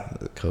have. Yeah.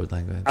 The code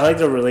language. I like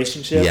their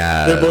relationship.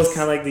 Yeah. They're both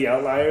kind of like the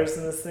outliers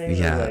in this thing.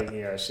 Yeah.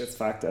 They're like, shit's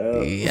fucked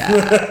up.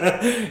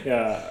 Yeah.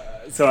 Yeah.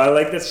 So I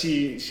like that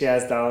she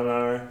has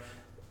Dalinar,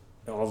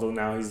 although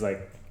now he's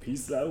like,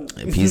 peace out.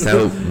 Peace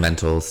out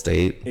mental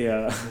state.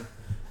 Yeah.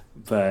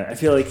 But I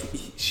feel like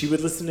she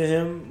would listen to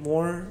him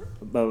more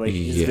about like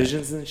his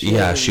visions and shit.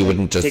 Yeah, she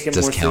wouldn't just him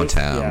discount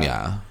him.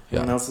 Yeah.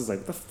 Everyone else is like,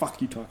 what the fuck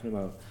are you talking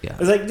about? Yeah.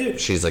 It's like, dude.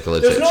 She's like a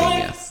legit there's no,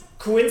 genius. Like,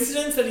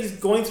 coincidence that he's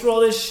going through all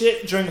this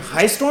shit during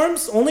high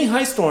storms? Only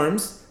high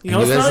storms. You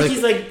know, it's not like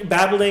he's like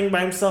babbling by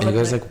himself. And you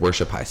guys like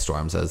worship high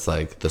storms as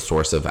like the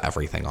source of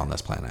everything on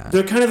this planet.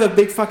 They're kind of a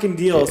big fucking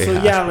deal.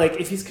 So yeah, like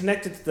if he's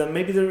connected to them,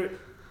 maybe there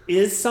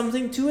is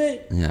something to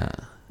it. Yeah.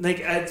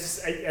 Like I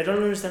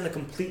don't understand the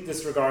complete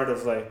disregard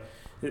of like,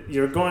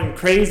 you're going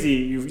crazy.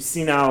 You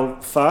see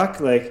now, fuck.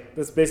 Like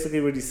that's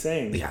basically what he's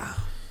saying. Yeah.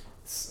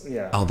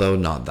 Yeah. Although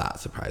not that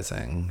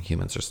surprising.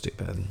 Humans are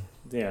stupid.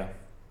 Yeah.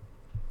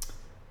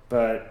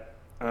 But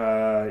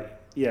so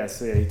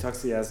he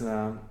talks to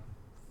Yasna.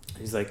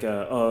 He's like,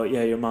 oh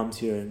yeah, your mom's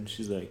here, and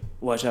she's like,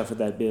 watch out for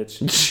that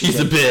bitch. She's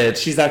a bitch.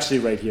 She's actually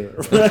right here.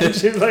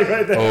 She's like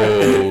right there.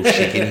 Oh,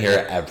 she can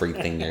hear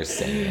everything you're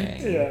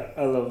saying. Yeah,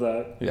 I love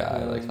that. Yeah,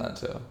 I like that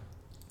too.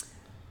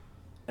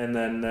 And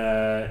then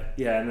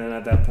and then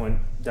at that point,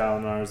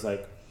 Dalinar's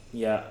like,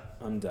 yeah,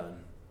 I'm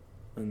done,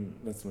 and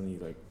that's when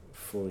he like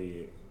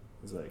fully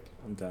was like,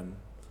 I'm done.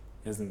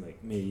 He hasn't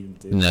like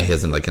made it. No, he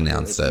hasn't like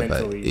announced it,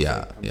 but yeah,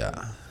 like, yeah.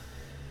 Done.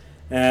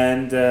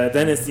 And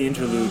then it's the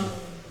interlude.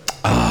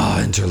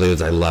 Oh, interludes.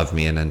 I love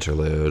me an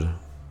interlude.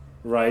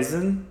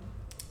 Ryzen,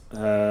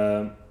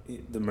 the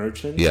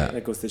merchant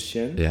that goes to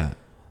Shin. Yeah.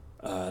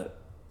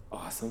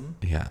 Awesome.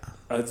 Yeah.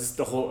 Just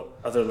the whole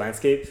other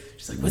landscape.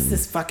 She's like, what's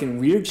this fucking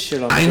weird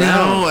shit on the ground? I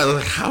know.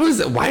 How is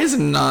it? Why is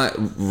it not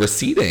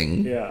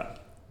receding? Yeah.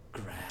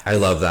 Grass. I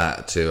love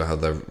that too, how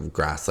the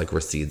grass like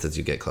recedes as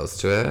you get close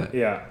to it.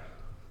 Yeah.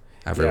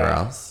 Everywhere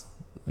else.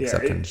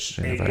 Except in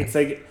Shinovar. It's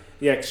like,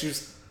 she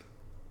was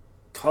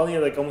calling it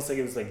like almost like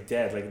it was like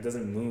dead, like it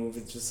doesn't move,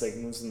 it just like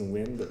moves in the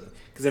wind,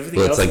 because everything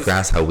else it's like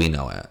grass how we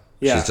know it.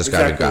 She's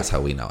describing grass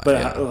how we know it,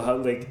 but how,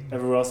 like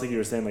everywhere else, like you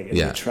were saying, like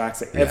it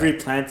tracks, like every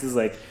plant is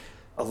like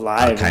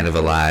alive, kind of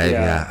alive.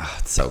 Oh,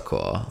 it's so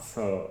cool.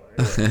 So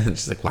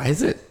she's like,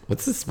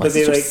 what's this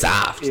so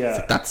soft?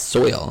 Like, that's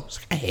soil. She's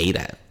like, I hate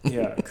it.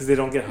 Because they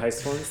don't get high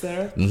storms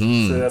there.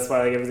 So that's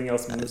why like everything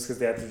else moves, because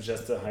they have to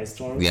adjust to high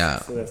storms.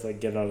 So that's like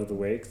get out of the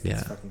way, because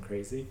it's fucking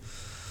crazy.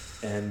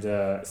 And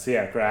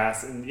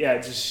grass, and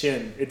just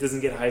Shin. It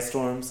doesn't get high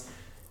storms.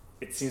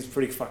 It seems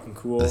pretty fucking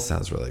cool. This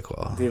sounds really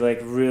cool. They like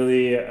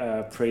really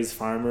praise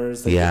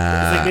farmers. Like, it's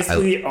like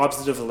basically the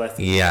opposite of a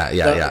lesson.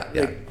 Yeah.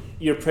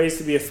 You're praised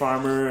to be a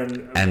farmer,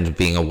 and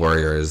being a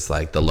warrior is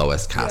like the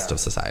lowest caste of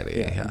society.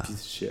 Yeah. Piece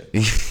of shit.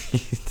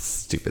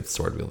 Stupid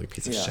sword wielding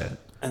piece of shit.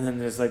 And then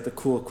there's like the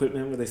cool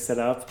equipment where they set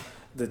up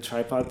the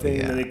tripod thing,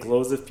 and then it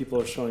glows if people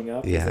are showing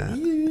up. Yeah.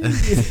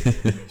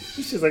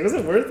 She's like, was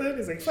it worth it?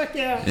 He's like, fuck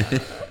yeah.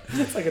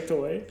 It's like a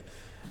toy.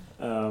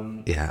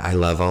 I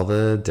love all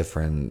the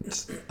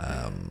different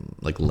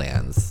like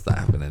lands that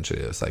have been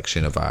introduced, like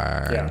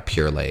Shinovar and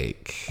Pure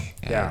Lake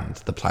and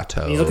the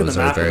plateaus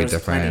are very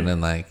different,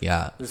 and like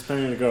there's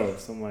plenty to go.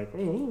 So I'm like,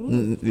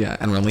 ooh.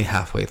 And we're only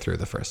halfway through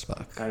the first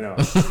book. I know.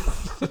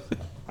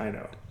 I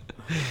know.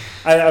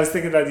 I was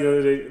thinking that the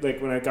other day, like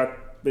when I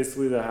got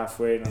basically the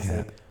halfway, and I was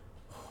like,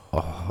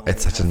 oh,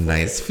 it's such a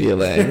nice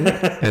feeling.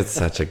 It's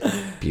such a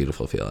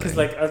beautiful feeling.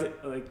 Because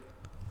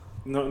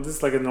no, this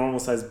is like a normal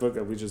sized book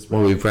that we just read.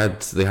 Well, we've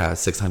read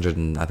 600,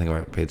 and I think we're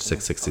at page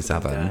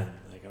 667.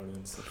 Like, I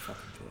was so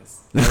fucking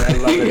pissed. I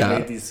love that he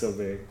made these so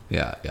big.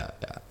 Yeah.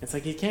 It's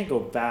like you can't go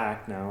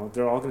back now.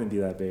 They're all going to be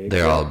that big.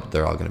 They're all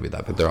going to be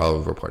that big. They're all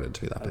reported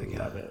to be that big.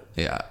 I love it.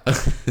 Yeah.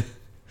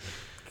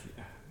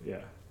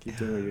 Yeah. Keep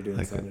doing what you're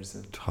doing,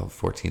 Sanderson.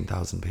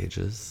 14,000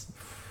 pages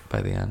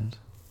by the end.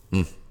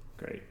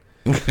 Great.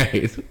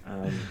 Great.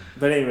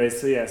 But anyway,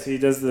 so he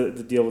does the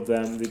deal with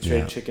them. They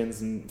trade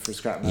chickens for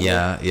scrap metal.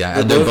 Yeah.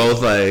 And they're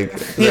both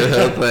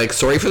like,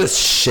 sorry for this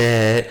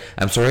shit.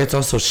 I'm sorry it's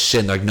also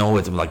shit. They're like, no,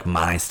 it's like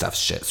my stuff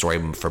shit. Sorry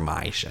for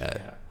my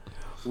shit. Yeah.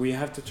 We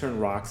have to turn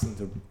rocks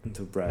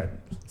into bread.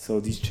 So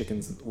these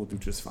chickens will do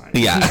just fine.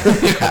 Yeah.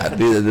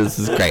 This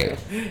is great.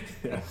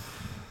 Yeah.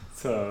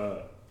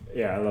 So,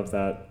 I love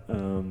that.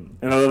 And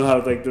I love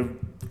how, like, the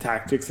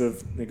tactics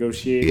of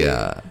negotiating.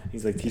 Yeah.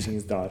 He's, like, teaching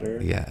his daughter.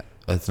 Yeah.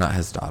 It's not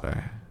his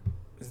daughter.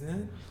 Isn't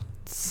it?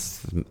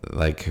 It's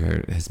like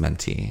his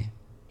mentee.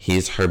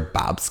 He's her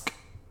babsk.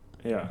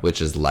 Yeah.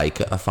 Which is like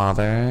a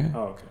father.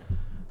 Oh, okay.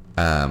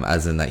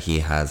 As in that he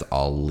has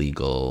all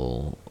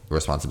legal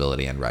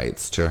responsibility and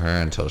rights to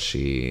her until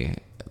she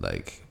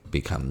like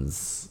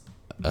becomes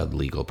a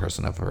legal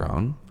person of her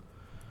own.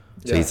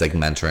 So he's like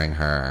mentoring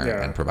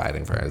her and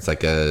providing for her. It's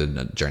like a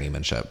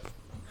journeymanship,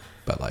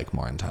 but like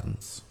more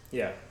intense.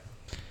 Yeah.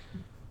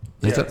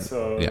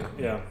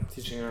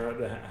 Teaching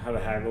her how to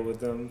haggle with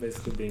them,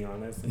 basically being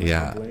honest and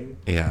humbling.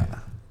 Yeah.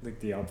 Like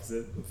the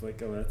opposite of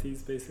like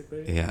Alethe's,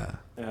 basically. Yeah.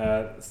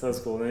 So that's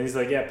cool. And then he's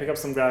like, pick up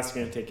some grass,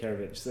 you're gonna take care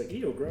of it. She's like,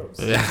 ew, gross.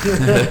 Yeah.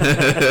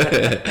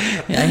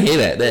 I hate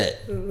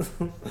it.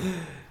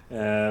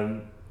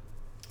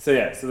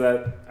 So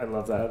that I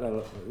love that.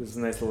 It was a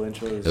nice little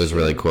intro. It was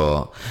really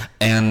cool.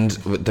 And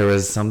there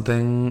was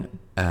something.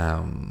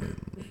 Did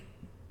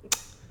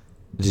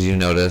you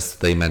notice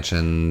they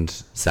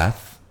mentioned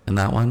Seth in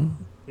that one?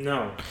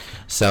 No.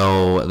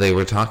 So they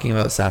were talking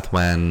about Seth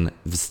when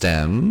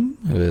Vstim,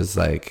 who is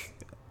like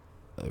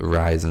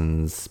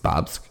Ryzen's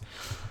Babsk,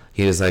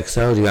 he was like,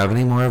 so do you have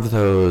any more of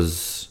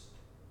those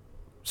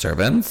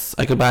servants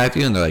I could buy of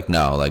you? And they're like,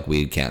 no, like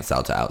we can't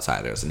sell to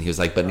outsiders. And he was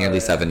like, but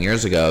nearly 7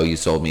 years ago you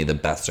sold me the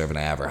best servant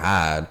I ever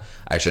had.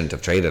 I shouldn't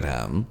have traded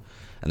him.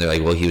 And they're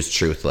like, well, he was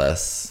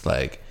truthless.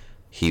 Like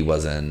he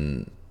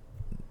wasn't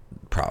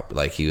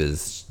he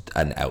was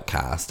an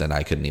outcast and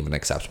I couldn't even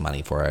accept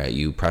money for it.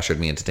 You pressured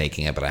me into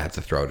taking it, but I had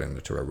to throw it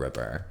into a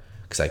river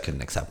because I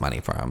couldn't accept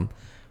money from him.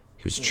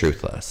 He was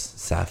truthless.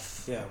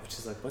 Seth. Yeah, which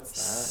is like, what's that?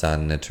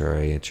 Son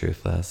Nitori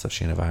Truthless of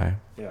Shinovar.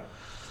 Yeah.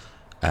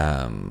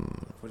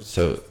 What is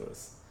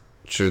truthless?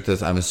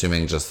 Truthless, I'm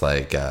assuming just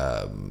like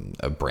a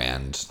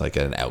brand, like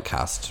an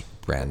outcast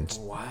brand.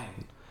 Why?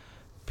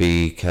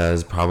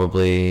 Because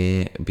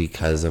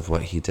of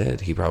what he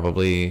did. He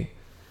probably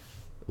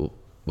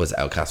was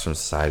outcast from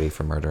society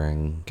for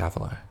murdering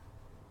Gavilar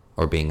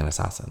or being an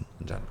assassin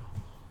in general.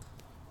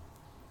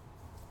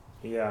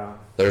 Yeah.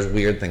 There's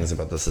weird things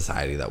about the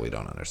society that we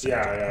don't understand.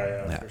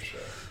 Yeah, for sure.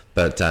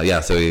 But so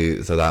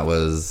that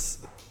was,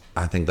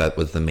 I think that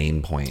was the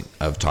main point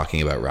of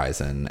talking about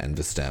Ryzen and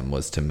Vstim,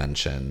 was to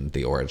mention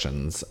the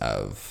origins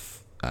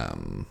of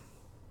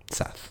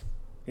Seth.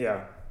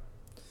 Yeah.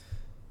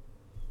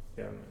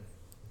 Yeah, man.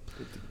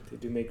 They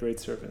do make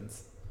great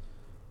servants.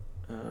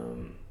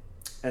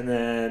 And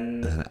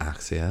then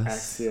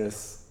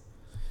Axios.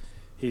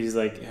 He's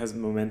like has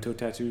memento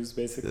tattoos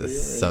basically.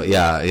 So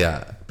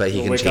but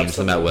he can change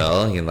them at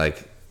will. He can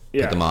like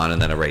put them on and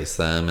then erase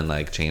them and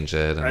like change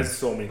it. And... I have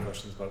so many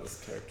questions about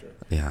this character.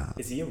 Yeah.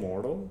 Is he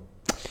immortal?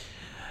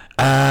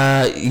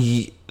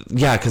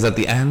 Yeah, because at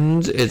the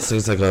end it's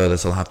like, oh,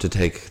 this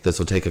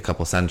will take a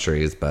couple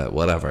centuries, but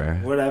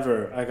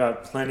whatever. I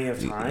got plenty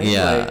of time.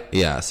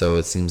 Yeah. So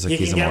it seems like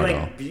he's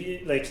immortal.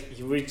 He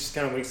just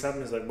kind of wakes up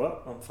and is like,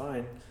 well, I'm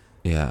fine.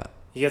 Yeah.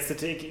 He gets to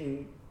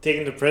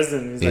taken to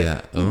prison. He's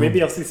like,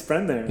 maybe I'll see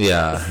Spren there.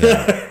 Yeah.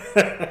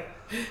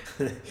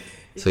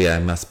 So I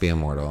must be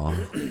immortal.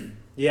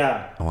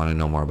 Yeah. I want to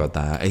know more about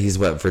that. He's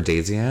what,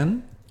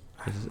 Verdazian?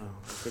 I don't know.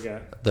 I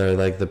forget. They're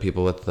like the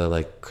people with the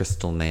like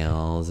crystal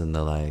nails and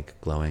the like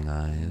glowing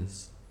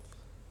eyes.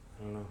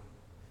 I don't know.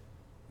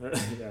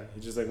 Yeah,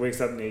 he just like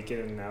wakes up naked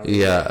and now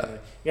you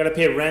gotta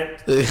pay rent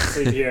to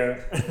sleep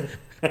here.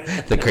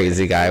 The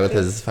crazy guy with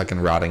his fucking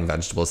rotting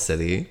vegetable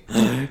city.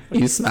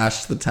 You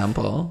smashed the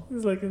temple.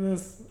 He's like in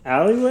this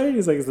alleyway.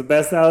 He's like, it's the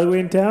best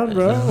alleyway in town,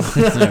 bro.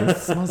 It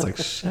smells like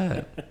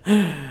shit.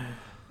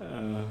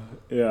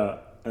 Yeah,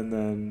 and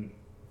then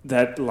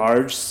that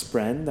large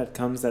Spren that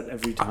comes at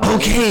every time.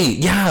 Okay,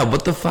 yeah,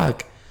 what the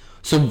fuck?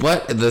 So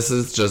what, this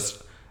is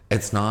just,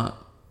 it's not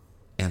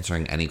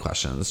answering any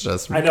questions,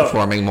 just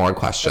forming more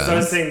questions. That's what I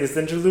was saying, this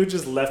interlude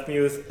just left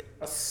me with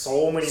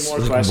so many more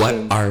questions.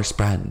 What are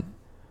Spren?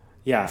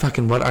 Yeah.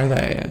 Fucking what are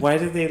they? Why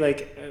did they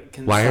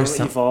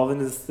evolve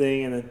into this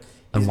thing and then...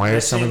 And why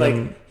are some of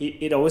them...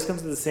 It always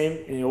comes to the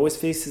same, and it always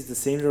faces the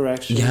same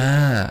direction.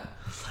 Yeah.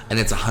 And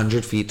it's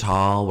 100 feet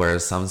tall,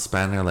 whereas some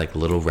Spren are like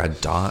little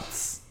red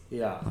dots.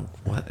 Yeah.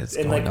 What is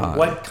going on?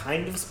 What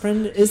kind of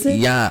Spren is it?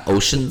 Yeah,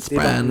 ocean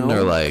Spren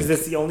or like... Because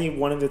it's the only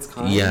one of its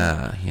kind.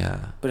 Yeah.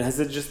 But has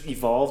it just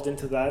evolved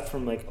into that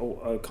from like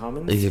a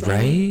common Spren?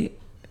 Right?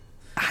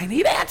 I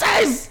need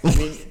answers. I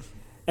mean,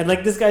 and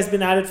like this guy's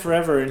been at it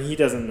forever, and he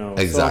doesn't know.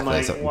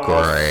 Exactly. So I'm like,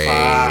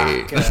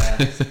 great.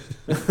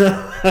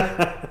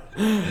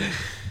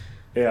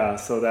 Yeah,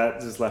 so that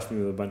just left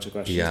me with a bunch of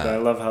questions. Yeah. But I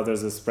love how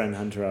there's a Spren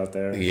hunter out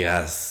there.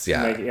 Yes,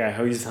 yeah. Like, yeah,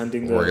 how he's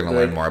hunting We're going to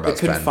learn more about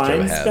Spren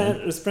through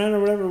him. Spren or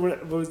whatever.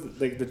 What was it?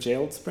 Like the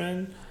jailed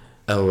Spren?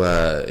 Oh,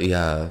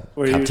 yeah.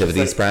 Captivity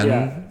like, Spren?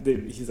 Yeah.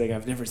 He's like,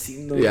 I've never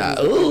seen those. Yeah.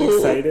 He's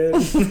excited.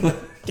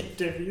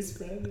 Captivity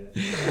Spren.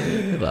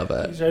 Yeah. Love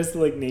it. He tries to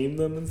like name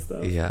them and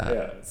stuff. Yeah.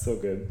 Yeah, so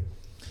good.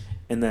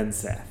 And then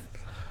Seth.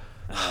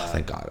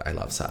 Thank God, I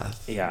love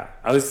Seth. Yeah,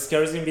 I was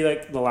scared it was gonna be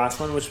like the last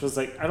one, which was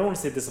like, I don't want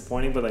to say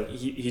disappointing, but like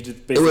he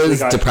just basically it was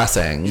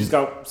depressing. He just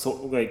got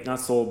like not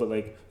sold, but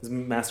like his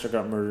master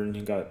got murdered and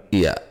he got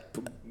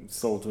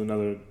sold to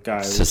another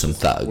guy. To some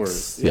thugs.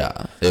 Worse.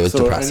 Yeah, it was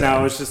depressing. And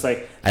now it's just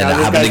like, and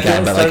that happened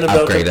again, but like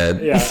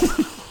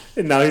upgraded.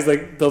 And now he's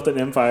like built an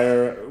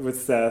empire with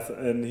Seth,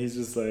 and he's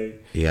just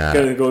like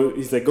gonna go.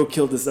 He's like, go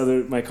kill this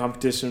my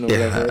competition or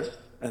whatever.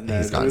 And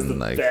then it was the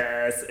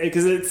best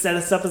because it set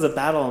us up as a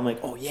battle. I'm like,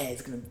 oh yeah,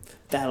 he's gonna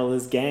battle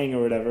his gang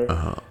or whatever.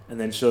 And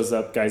then shows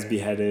up, guy's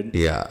beheaded.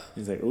 Yeah,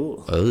 he's like,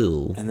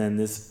 ooh. And then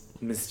this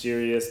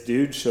mysterious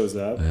dude shows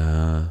up.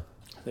 Yeah,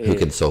 who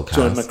can soul cast?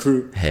 Join my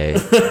crew. Hey,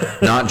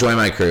 not join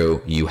my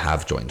crew. You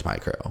have joined my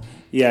crew.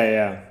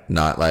 Yeah.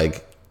 Not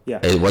like.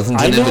 Yeah. It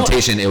wasn't an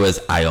invitation. It was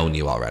I own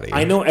you already.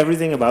 I know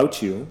everything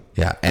about you.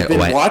 Yeah, and I've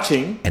been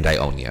watching, and I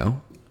own you.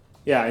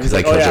 Yeah, because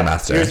I killed your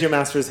master. Here's your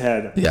master's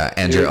head. Yeah,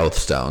 and your oath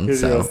stone.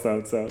 Here's your oath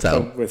stone.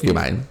 So you're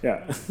mine.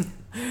 Yeah,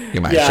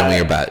 you're mine. Show me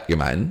your butt. You're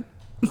mine.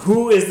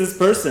 Who is this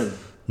person?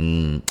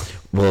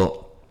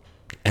 Well,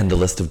 and the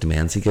list of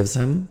demands he gives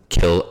him: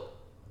 kill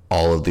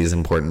all of these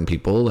important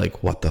people.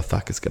 Like, what the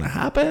fuck is gonna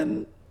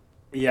happen?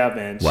 Yeah,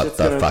 man. What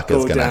the fuck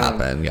is gonna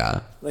happen? Yeah.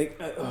 Like,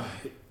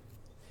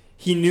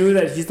 he knew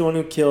that he's the one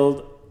who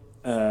killed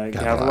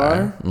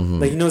Gavilar. Mm-hmm.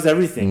 Like, he knows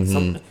everything.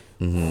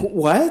 Mm-hmm.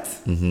 What?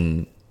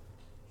 Mm-hmm.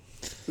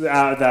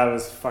 That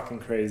was fucking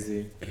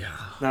crazy. Yeah.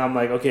 Now I'm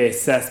like, okay,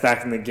 Seth's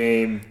back in the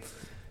game.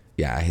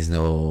 Yeah, he's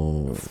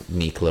no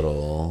meek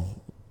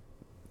little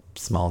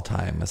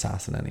small-time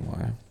assassin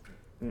anymore.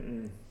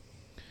 Mm-mm.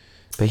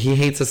 But he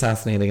hates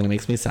assassinating, and it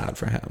makes me sad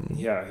for him.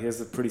 Yeah, he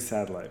has a pretty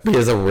sad life. He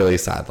has a really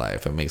sad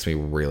life. It makes me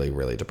really,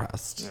 really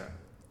depressed. Yeah.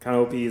 Kind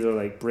of hope he either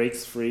like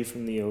breaks free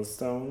from the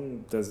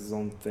Oathstone, does his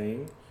own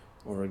thing,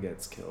 or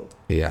gets killed.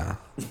 Yeah.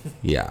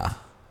 Yeah.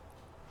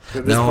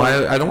 No,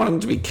 I don't want him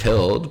to be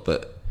killed,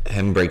 but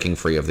him breaking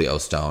free of the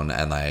Oathstone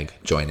and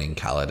like joining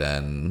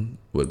Kaladin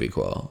would be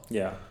cool.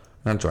 Yeah.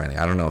 Not joining.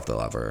 I don't know if they'll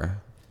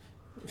ever.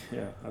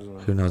 Yeah, I don't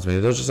know. Who knows?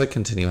 Maybe they'll just like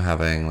continue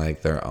having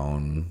like their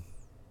own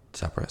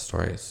separate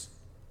stories.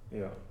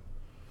 Yeah.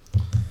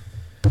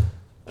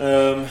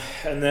 And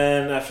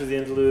then after the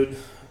interlude,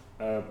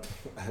 I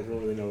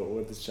don't really know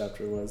what this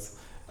chapter was.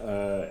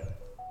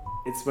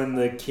 It's when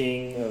the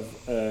king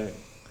of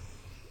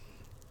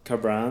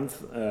Kharbranth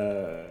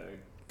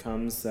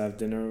comes to have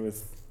dinner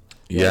with.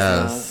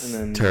 Yes,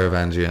 and then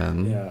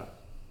Taravangian.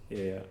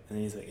 Yeah. And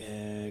he's like,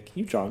 can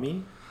you draw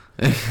me?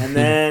 And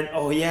then,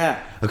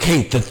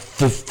 okay, the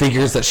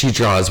figures that she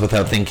draws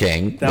without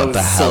thinking. What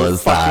the hell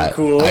is that?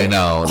 Cool. I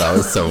know, that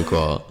was so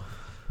cool.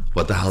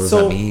 What the hell does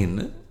that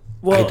mean?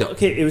 Well,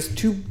 okay, it was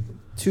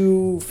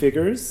two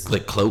figures,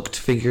 like cloaked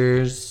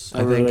figures.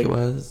 I think it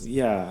was.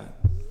 Yeah,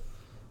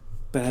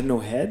 but had no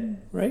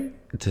head, right?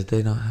 Did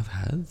they not have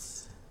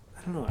heads?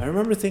 I don't know. I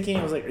remember thinking,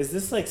 I was like, is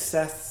this like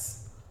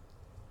Seth's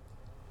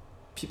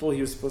people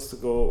he was supposed to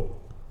go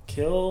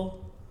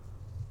kill?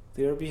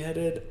 They were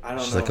beheaded. I don't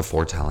know. It's like a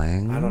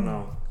foretelling. I don't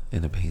know.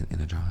 In a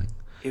drawing.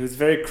 It was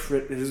very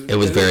cryptic. It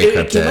was very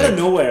cryptic. It came out of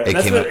nowhere.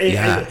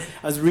 I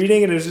was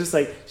reading and it was just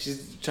like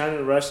she's trying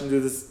to rush and do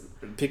this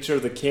picture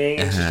of the king.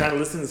 And she's trying to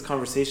listen to this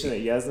conversation that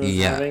Yasna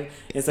is having. And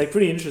it's like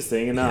pretty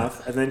interesting enough.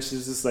 Yeah. And then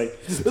she's just like,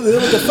 "What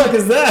the fuck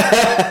is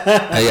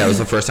that?" It was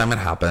the first time it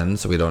happened,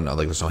 so we don't know.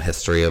 Like, there's no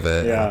history of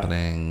it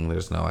happening.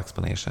 There's no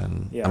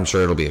explanation. Yeah. I'm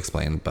sure it'll be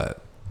explained,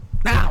 but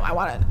now I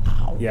want it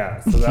now.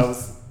 Yeah. So that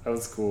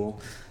was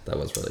cool. That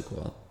was really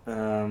cool.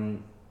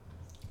 And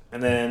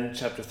then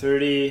chapter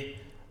 30,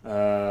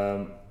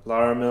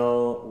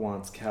 Laramil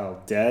wants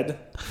Cal dead.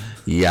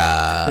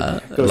 Yeah.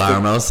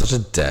 Laramil's such a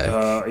dick.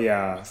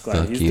 Yeah.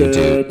 Glad he's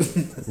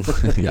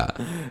dead. Yeah.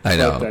 I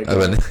know. When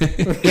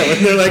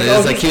they're like,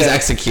 it's like he was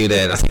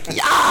executed. I was like,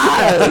 yeah!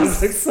 I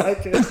was like,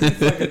 suck it.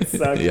 Fucking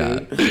suck,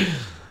 dude.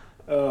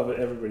 Oh, but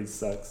everybody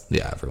sucks.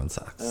 Yeah, everyone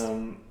sucks.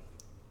 So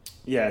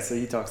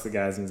he talks to the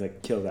guys and he's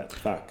like, kill that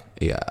fuck.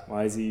 Yeah.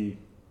 Why is he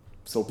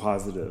so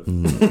positive?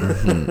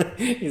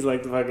 Mm-hmm. He's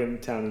like the fucking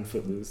town in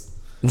Footloose.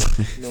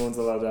 No one's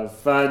allowed to have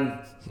fun.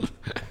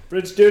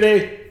 Bridge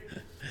duty.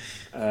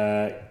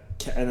 And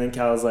then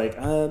Cal's like,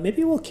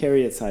 maybe we'll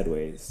carry it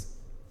sideways.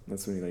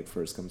 That's when he like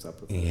first comes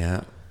up with it.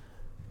 Yeah.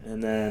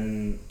 And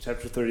then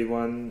chapter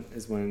 31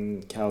 is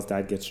when Cal's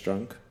dad gets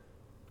drunk.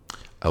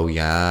 Oh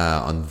yeah,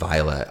 on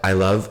Violet. I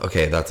love.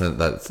 Okay,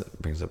 that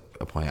brings up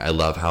a point. I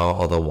love how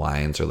all the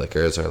wines or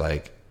liquors are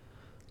like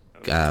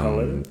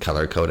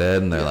color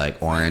coded, and they're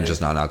like orange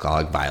is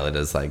non-alcoholic, violet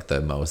is like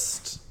the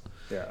most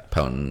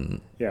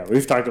potent. Yeah,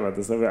 we've talked about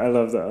this. I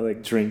love the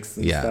like drinks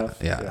and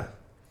stuff. Yeah.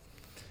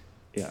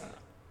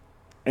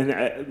 And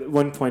at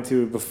one point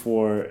too,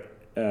 before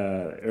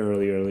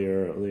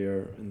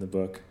earlier in the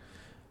book,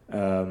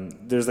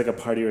 there's like a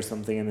party or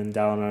something, and then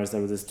Dalinar's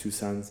there with his 2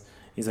 sons.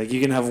 He's like,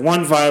 you can have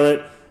 1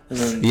 violet.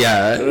 And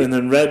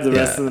then red the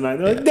rest of the night.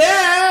 They're like,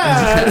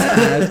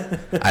 Dad!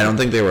 I don't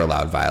think they were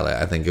allowed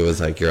violet. I think it was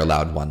like you're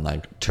allowed 1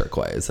 like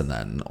turquoise and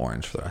then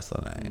orange for the rest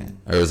of the night.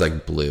 Or it was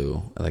like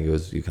blue. I think it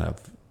was you can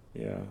have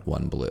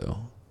 1 blue.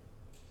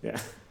 Yeah.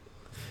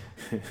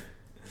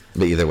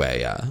 But either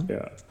way, yeah.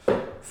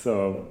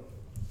 So,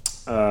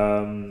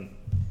 so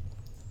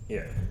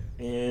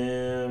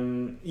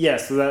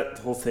that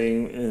whole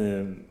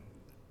thing.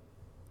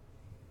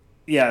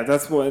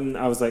 That's when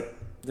I was like,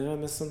 did I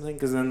miss something?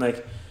 Because then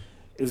like.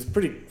 It was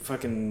pretty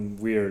fucking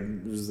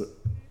weird. He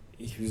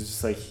was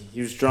just like,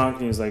 he was drunk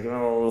and he was like,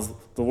 oh,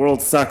 the world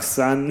sucks,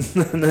 son.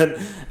 And then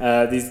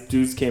these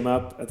dudes came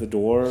up at the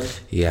door.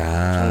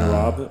 Trying to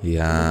rob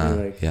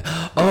it.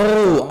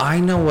 Oh, I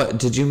know what.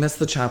 Did you miss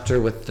the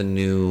chapter with the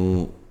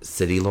new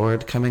city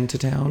lord coming to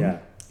town? Yeah.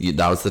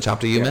 That was the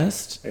chapter you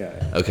missed?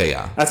 Yeah. Okay,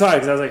 yeah. That's why,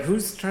 because I was like,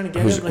 who's trying to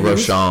get him? Like,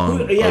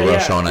 Roshan.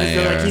 Roshan.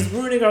 Like, he's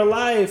ruining our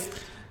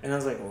life. And I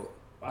was like, well,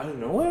 out of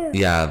nowhere?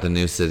 Yeah, the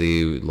new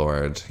city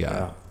lord.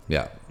 Yeah.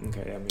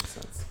 Okay, yeah, makes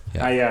sense.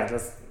 So I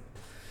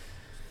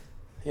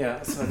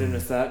didn't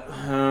miss that.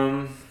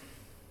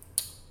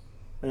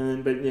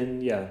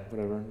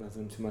 Whatever.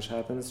 Nothing too much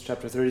happens.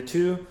 Chapter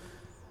 32.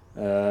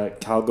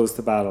 Cal goes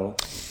to battle.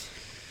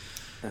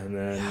 And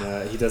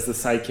then he does the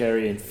side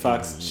carry and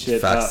fucks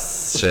shit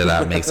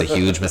up. Makes a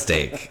huge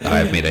mistake.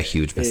 I've made a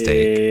huge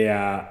mistake.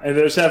 Yeah. And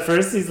at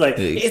first he's like,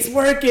 it's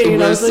working. It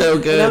was so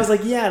good. And I was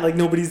like, like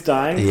nobody's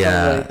dying. So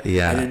I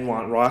didn't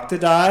want Rock to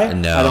die.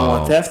 No. I don't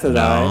want Death to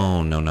die.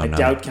 No. I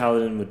doubt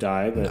Kaladin would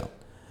die, but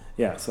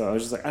so I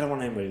was just like, I don't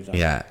want anybody to die.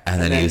 Yeah. And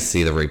then you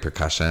see the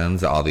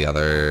repercussions, all the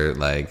other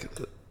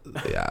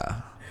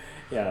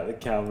Yeah, the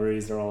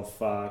cavalries are all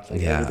fucked.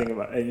 Everything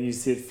about, and you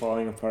see it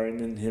falling apart,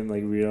 and then him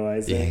like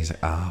realizing. Yeah, he's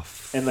like, oh,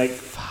 and like,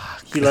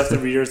 fuck. He left the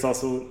readers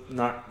also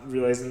not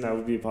realizing that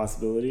would be a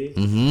possibility.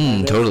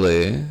 Mm-hmm.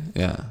 Totally.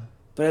 Yeah.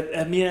 But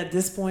I mean, at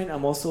this point,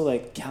 I'm also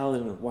like,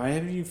 Kaladin, why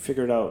haven't you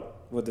figured out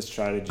what the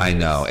strategy is? I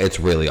know it's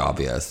really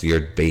obvious. You're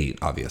bait,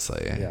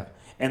 obviously. Yeah.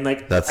 And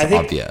like, that's I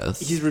think obvious.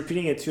 He's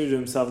repeating it too to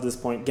himself at this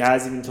point.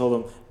 Gaz even told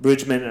him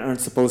bridgemen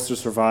aren't supposed to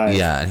survive.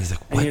 Yeah, and he's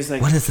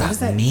like, what does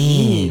that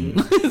mean?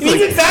 It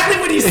means exactly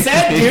what he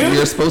said, dude.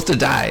 You're supposed to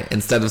die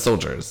instead of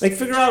soldiers. Like,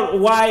 figure out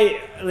why,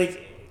 like,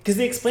 because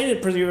they explained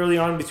it pretty early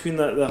on between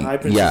the high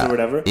princes or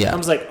whatever. Yeah. I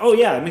was like, oh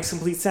yeah, it makes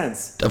complete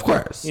sense. Of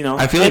course. You know,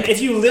 I feel like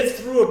if you live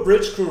through a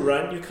bridge crew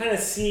run, you kind of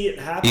see it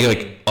happening. You're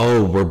like,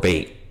 oh, we're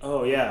bait.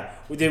 Oh yeah,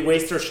 they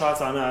waste their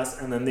shots on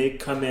us, and then they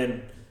come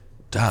in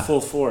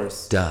full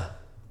force.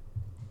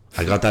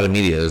 I got that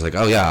immediately. It was like,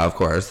 oh yeah, of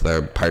course.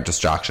 They're part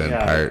distraction,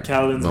 part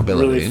Kaladin's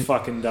mobility. Really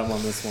fucking dumb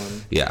on this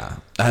one. Yeah.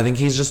 I think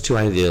he's just too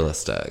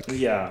idealistic.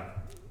 Yeah.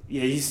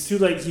 Yeah, he's too,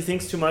 like, he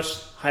thinks too much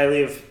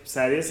highly of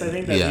Sadeas, I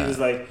think, that he was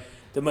like,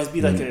 there must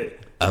be like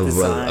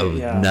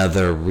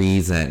another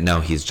reason.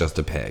 No, he's just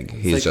a pig.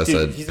 He's like, just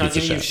dude, he's not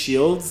giving you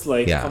shields?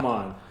 Like, come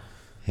on.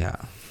 Yeah.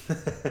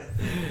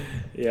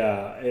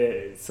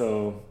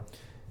 So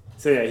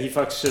he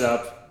fucks shit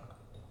up.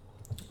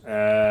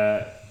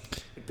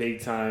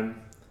 Big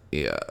time.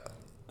 Yeah.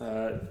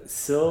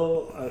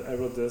 Syl, I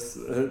wrote this.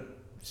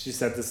 She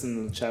said this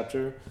in the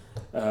chapter.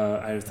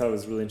 I thought it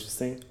was really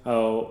interesting.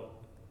 How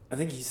I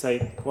think he's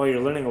like, well,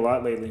 you're learning a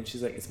lot lately. And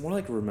she's like, it's more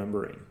like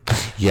remembering.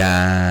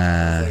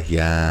 Yeah. Like,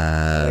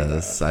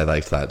 yes. I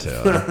liked that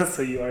too.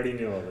 So you already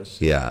knew all this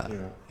shit. Yeah. You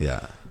know?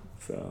 Yeah.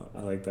 So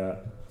I like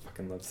that. I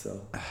fucking love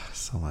Syl.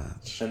 So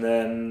much. And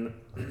then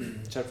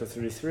chapter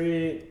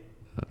 33.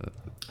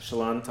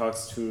 Shallan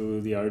talks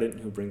to the Ardent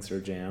who brings her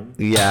jam.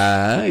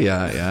 Yeah.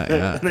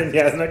 And then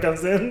Yasna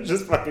comes in,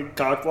 just fucking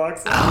cock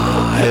blocks him.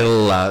 I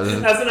love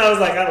it. That's when I was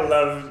like, I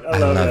love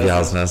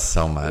Yasna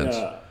so much.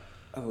 Yeah,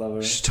 I love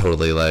her. She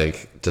totally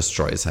like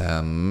destroys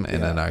him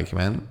in an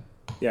argument.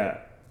 Yeah,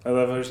 I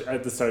love her.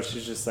 At the start,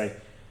 she's just like,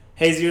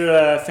 hey, is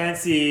your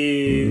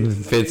fancy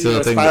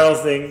spiral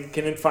thing,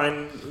 can it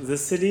find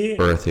this city?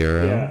 Earth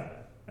hero. Yeah.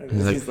 And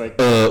he's like,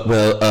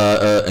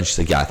 and she's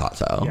like, yeah, I thought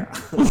so. Yeah.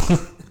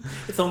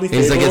 It's only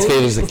fables. He's like, it's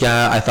fables. He's like,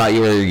 yeah, I thought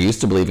you were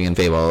used to believing in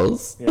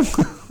fables. Yeah.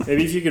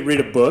 Maybe if you could read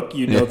a book,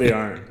 you know they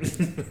aren't.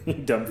 You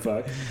dumb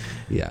fuck.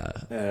 Yeah.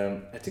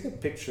 I took a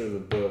picture of the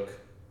book.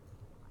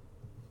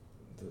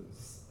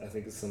 I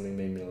think something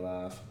made me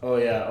laugh. Oh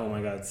yeah. Oh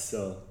my God.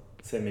 Syl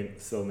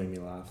made me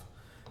laugh.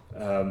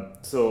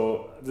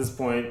 So at this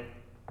point,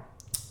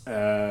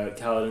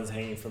 Kaladin's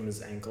hanging from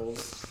his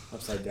ankles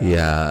upside down.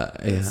 Yeah.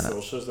 And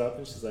Syl shows up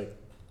and she's like,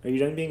 are you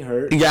done being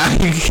hurt? Yeah,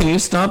 can you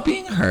stop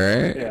being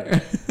hurt? Yeah.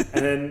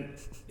 And then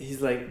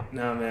he's like,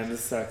 nah, man, this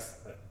sucks.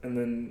 And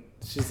then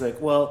she's like,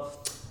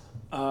 well,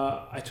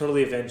 I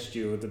totally avenged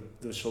you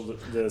with the shoulder.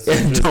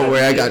 Don't worry,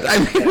 I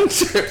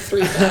avenged her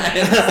 3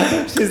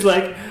 times. She's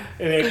like,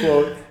 And I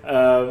quote,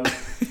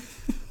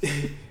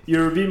 "You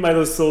were beaten by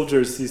those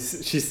soldiers,"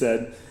 she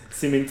said,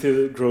 seeming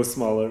to grow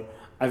smaller.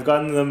 I've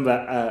gotten them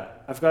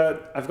I've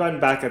gotten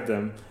back at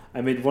them. I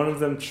made one of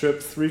them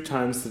trip 3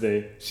 times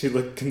today. She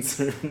looked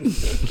concerned.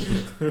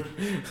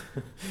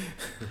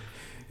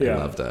 Yeah. I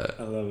love that.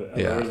 I love it.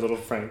 I love her little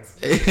pranks.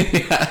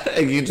 Yeah.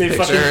 You just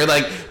picture her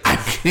like,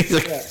 he's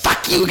like,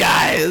 fuck you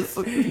guys.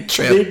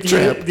 Trip.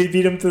 They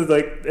beat him to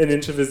like an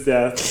inch of his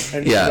death.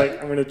 And he's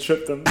like, I'm going to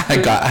trip them. I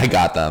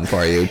got them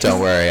for you. Don't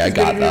worry. I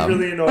got them.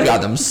 Really I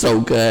got them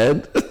so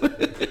good.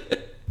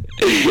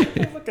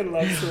 I fucking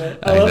love her.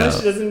 I love that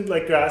she doesn't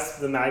like grasp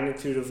the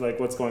magnitude of like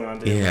what's going on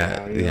to him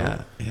right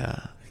now.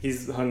 Yeah.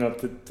 He's hung up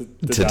to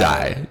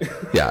die.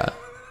 Yeah.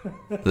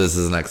 This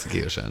is an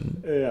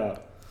execution. Yeah.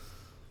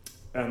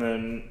 And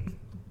then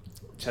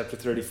chapter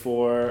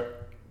 34,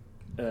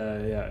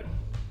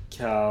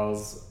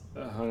 Cal's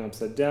hung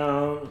upside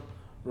down.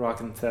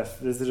 Rock and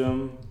Theft visit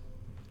him,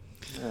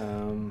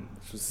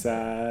 which was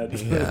sad.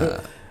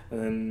 Yeah. And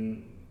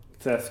then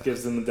Theft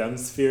gives him the Dem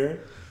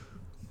Sphere.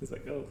 He's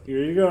like, oh,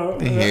 here you go.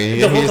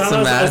 The whole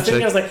time I was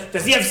thinking, I was like,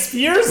 does he have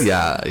spears?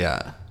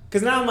 Yeah.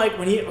 Because now I'm like,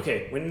 when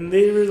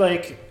they were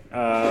like,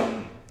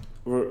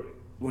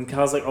 when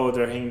Cal's like, oh,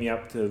 they're hanging me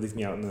up to leave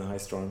me out in the high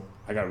storm,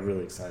 I got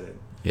really excited.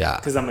 Yeah.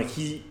 Because I'm like,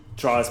 he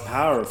draws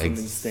power from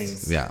these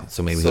things. Yeah.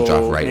 So maybe he'll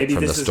drop right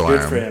from the storm. Maybe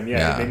this is good for him.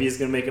 Yeah. Maybe he's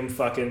going to make him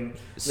fucking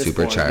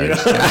supercharged.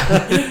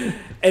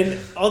 And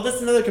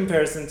that's another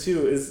comparison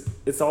too, is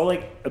it's all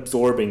like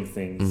absorbing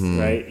things,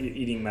 right?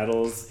 Eating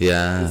metals.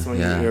 Yeah. This one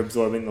you're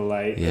absorbing the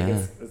light. Yeah.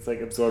 Like it's like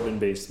absorbing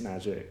based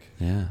magic.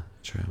 Yeah.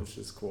 True. Which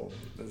is cool.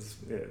 It's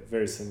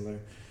very similar.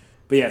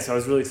 But yeah, so I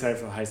was really excited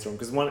for the High Storm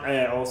because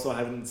I also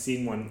haven't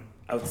seen one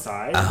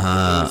outside.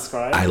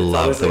 I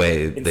love the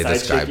way they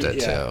described it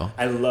too.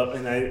 I love,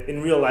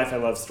 in real life I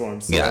love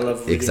storms. So I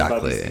love reading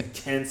about these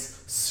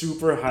intense,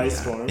 super high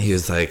storms. He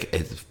was like,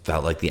 it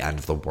felt like the end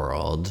of the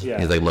world. Yeah.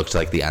 He like looked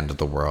like the end of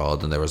the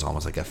world, and there was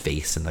almost like a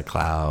face in the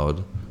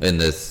cloud in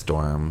this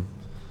storm.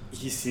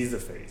 He sees a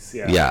face.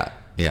 Yeah.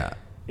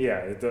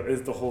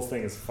 The whole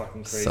thing is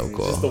fucking crazy. So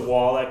cool. Just the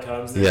wall that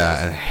comes. And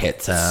it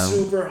hits him.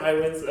 Super high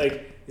winds.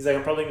 Like he's like,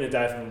 I'm probably gonna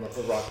die from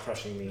a rock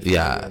crushing me.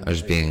 Yeah, or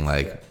just being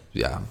like,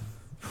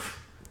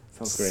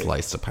 Sounds great.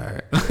 Sliced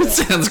apart.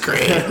 Sounds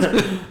great.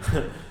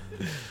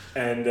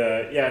 And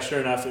sure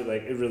enough,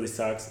 it really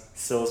sucks.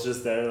 Syl's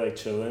just there, like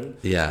chilling.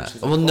 Yeah.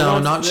 Well, no,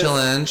 not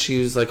chilling.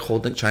 She was like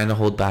trying to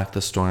hold back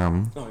the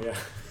storm. Oh yeah.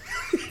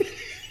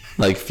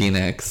 Like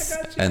Phoenix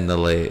and the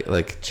lake,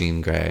 like Jean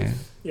Grey.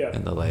 Yeah.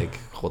 And the lake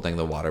holding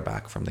the water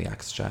back from the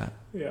X-Jet.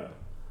 Yeah.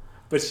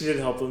 But she did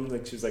help him.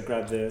 Like she was like,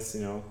 grab this,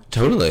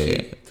 Totally.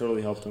 She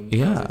totally helped him.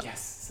 Yeah. I was like,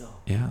 yes,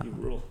 Syl. Yeah. You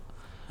rule.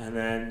 And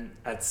then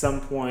at some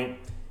point,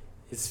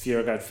 his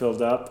sphere got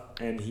filled up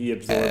and he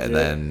absorbed it. And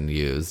then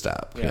used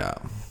up. Yeah.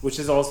 Which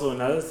is also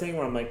another thing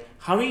where I'm like,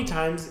 how many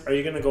times are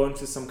you going to go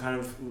into some kind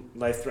of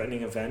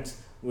life-threatening event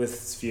with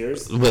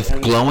spheres?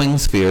 With glowing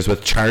spheres,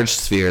 with charged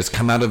spheres,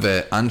 come out of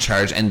it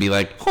uncharged and be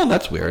like, oh,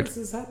 that's weird. How does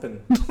this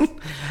happen?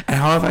 And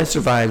how have I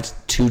survived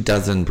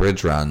 24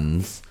 bridge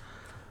runs?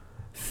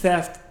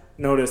 Theft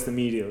noticed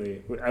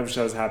immediately, which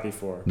I was happy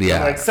for. Yeah.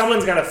 I'm like,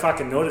 someone's got to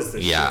fucking notice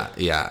this shit.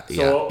 Yeah.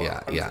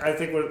 I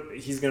think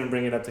he's going to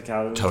bring it up to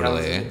Cal.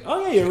 Totally. Like,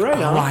 oh, yeah, you're right,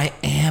 huh? Oh, I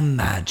am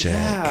magic.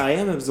 Yeah, I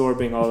am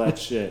absorbing all that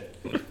shit.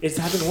 It's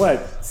happened,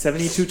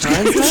 72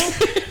 times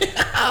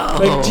now?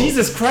 Like,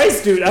 Jesus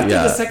Christ, dude. After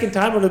the second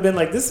time, I would have been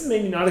like, this is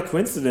maybe not a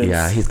coincidence.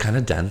 Yeah, he's kind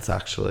of dense,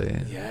 actually.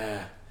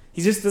 Yeah.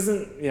 He just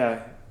doesn't,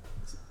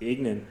 he's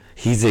ignorant.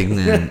 He's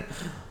ignorant.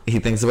 He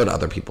thinks about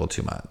other people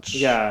too much.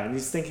 Yeah, and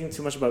he's thinking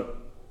too much about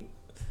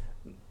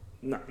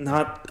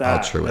not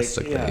that.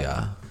 Altruistically, like,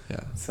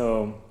 yeah.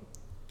 So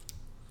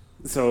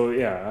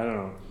yeah, I don't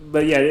know.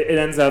 But yeah, it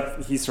ends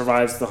up, he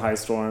survives the high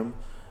storm,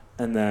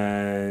 and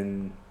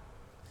then,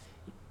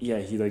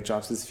 he like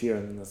drops his fear,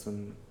 and that's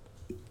when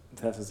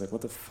Theft is like,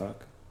 what the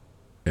fuck?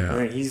 Yeah. And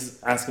then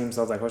he's asking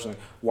himself that question,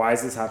 like, why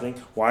is this happening?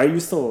 Why are you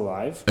still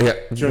alive? Yeah,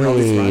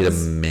 wait a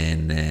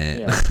minute.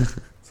 Yeah.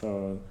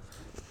 So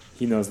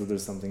he knows that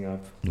there's something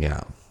up.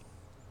 Yeah.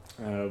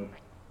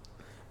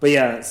 But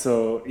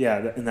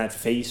in that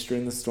face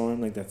during the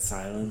storm, like that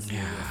silence in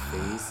your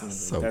face. And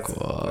so like,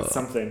 cool. That's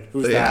something.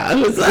 Who's that?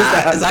 Who's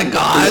that? Is that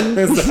God?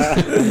 Who's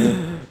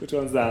that? Which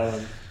one's that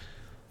one?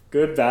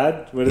 Good,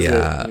 bad? What is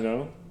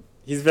it?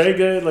 He's very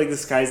good at like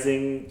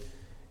disguising.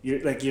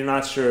 You're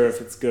not sure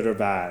if it's good or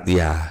bad.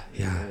 Yeah.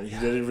 He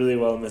did it really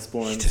well in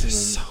Mistborn. He did it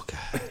so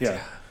good.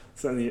 Yeah.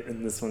 So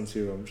in this one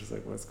too, I'm just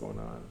like, what's going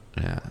on?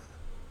 Yeah.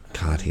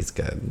 God, he's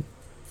good.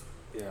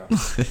 Yeah.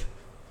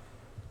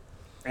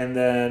 And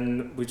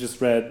then we just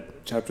read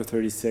chapter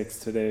 36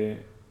 today.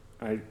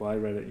 I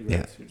read it. You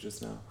read it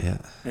just now. Yeah.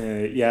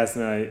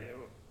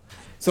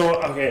 So,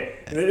 okay.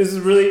 This is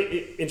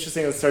really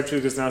interesting to start to,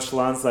 because now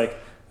Shallan's like,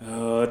 I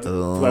would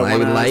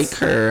like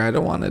her. I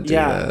don't want to do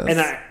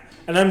this.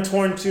 And I'm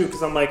torn too,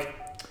 because I'm like,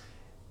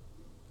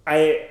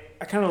 I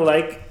kind of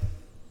like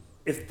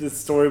if the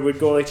story would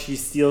go like she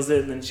steals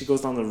it and then she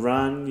goes on the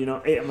run,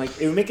 I'm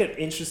like, it would make an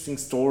interesting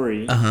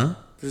story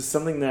there's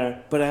something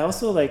there. But I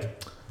also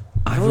like.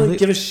 I don't really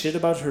give a shit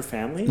about her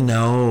family.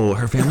 No,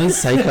 her family's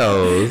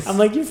psychos. I'm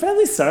like, your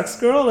family sucks,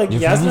 girl. Like,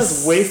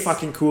 Yasmina's way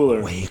fucking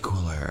cooler. Way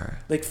cooler.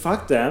 Like,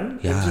 fuck them.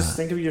 Yeah. And just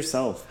think of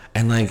yourself.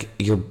 And like,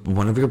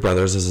 one of your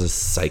brothers is a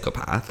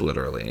psychopath,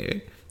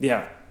 literally.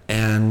 Yeah.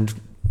 And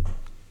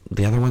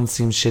the other one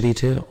seems shitty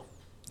too.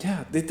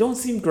 Yeah, they don't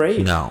seem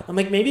great. No. I'm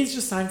like, maybe it's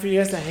just time for you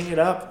guys to hang it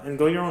up and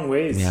go your own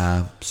ways.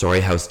 Yeah. Sorry,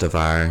 House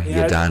Devar.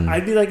 You're done.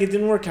 I'd be like, it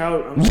didn't work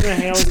out. I'm just going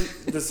to hang out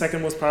with the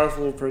second most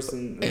powerful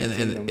person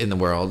in the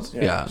world.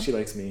 Yeah. She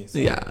likes me. So.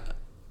 Yeah.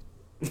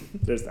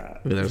 There's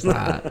that. There's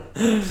that.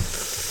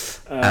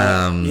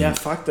 Yeah,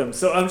 fuck them.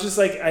 So I'm just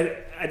like,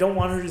 I don't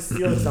want her to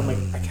steal it because I'm like,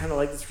 I kind of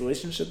like this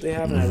relationship they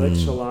have, and I like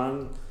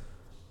Shallan.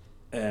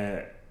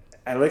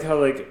 I like how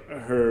like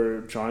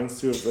her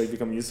drawings too have like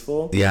become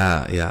useful.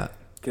 Yeah.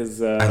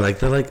 Because I like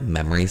the like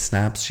memory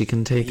snaps she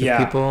can take of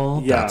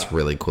people. Yeah. That's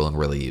really cool and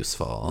really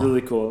useful. Really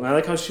cool. And I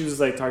like how she was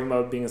like talking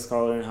about being a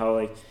scholar and how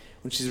like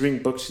when she's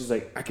reading books, she's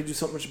like, I could do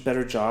so much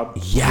better job.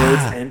 Yeah.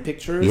 Words and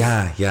pictures.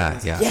 Yeah.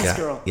 Yes,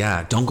 girl.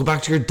 Yeah. Don't go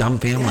back to your dumb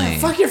family. Yeah,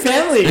 fuck your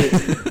family.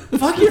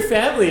 Fuck your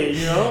family.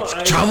 You know.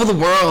 Travel the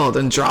world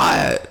and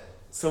draw it.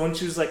 So when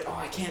she was like, oh,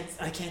 I can't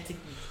take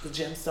the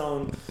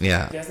gemstone.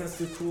 Yeah. Yasmina's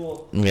too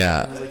cool.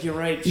 Yeah. And I was like, you're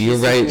right. You're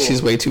right. Cool.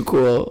 She's way too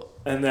cool.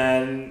 And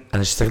then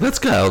she's like, let's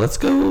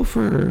go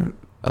for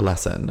a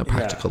lesson, a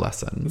practical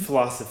lesson.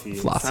 Philosophy.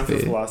 It's time for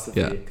philosophy.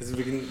 Yeah. Because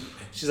we can.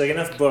 She's like,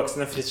 enough books,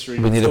 enough history.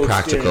 We need a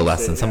practical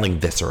lesson, something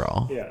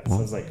visceral. Yeah. So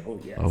I was like, oh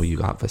yes. Oh, you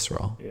got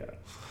visceral. Yeah.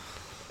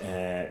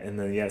 And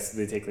then so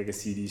they take like a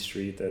seedy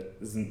street that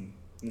isn't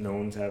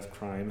known to have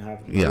crime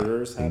happen.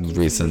 Murders happen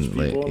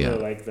recently. People, they're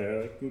like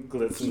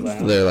glitz and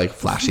glam. They're like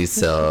flashy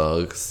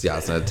silks.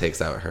 Yasmina takes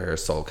out her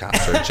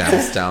soulcaster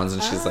gemstones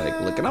and she's like,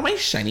 look at all my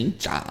shiny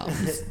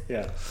gems.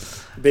 Yeah.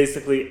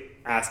 Basically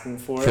asking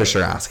for it. For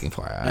sure asking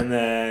for it. And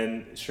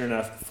then sure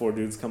enough, 4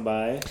 dudes come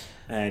by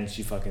and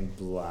she fucking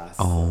blasts.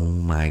 Oh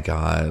my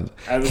god.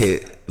 I was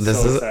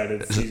so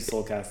excited to see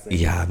soul casting.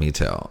 Yeah, me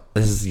too.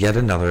 This is yet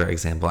another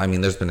example. I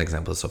mean, there's been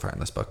examples so far in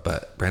this book,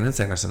 but Brandon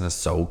Sanderson is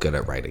so good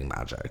at writing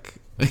magic.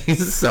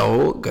 He's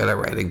so good at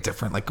writing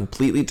different, like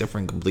completely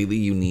different, completely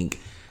unique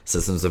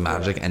systems of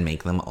magic and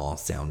make them all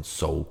sound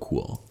so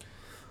cool.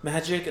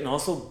 Magic and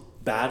also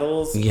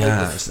battles.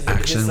 Yeah,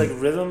 action. Just like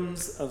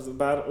rhythms of the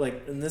battle.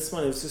 Like in this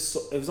one, it was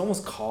just it was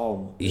almost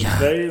calm. It was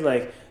very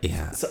like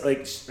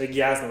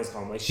Yasmin was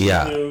calm. Like she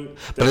knew.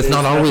 But it's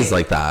not always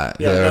like that.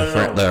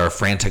 Yeah, there are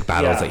frantic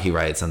battles that he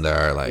writes, and there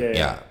are like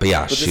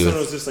But this one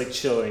was just like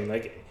chilling,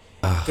 like.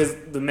 Because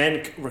the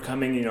men were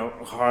coming,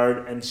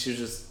 hard, and she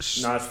was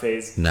just not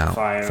phased. No,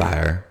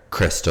 fire,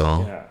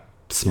 crystal,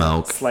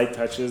 smoke, slight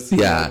touches.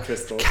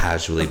 Crystal.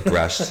 Casually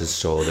brushed his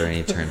shoulder, and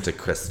he turned to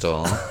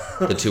Crystal.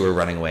 The two were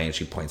running away, and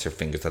she points her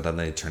fingers at them.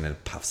 And they turn into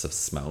puffs of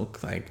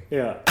smoke. Like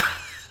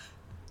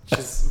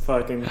just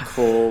fucking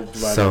cold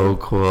blooded. So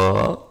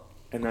cool.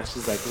 And now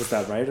she's like, was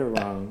that right or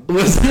wrong?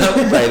 Was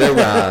that right or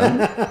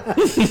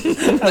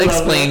wrong?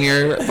 Explain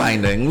your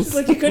findings. She's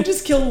like, you couldn't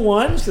just kill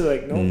one? She's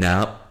like,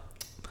 nope.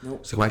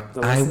 Nope. So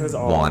I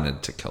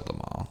wanted to kill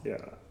them all. Yeah.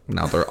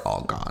 Now they're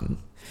all gone.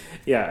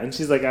 Yeah, and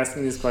she's like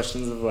asking these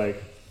questions of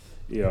like,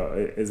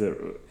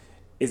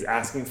 is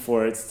asking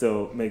for it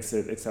still makes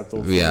it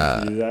acceptable for you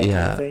to do that kind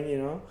of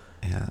thing,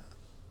 Yeah.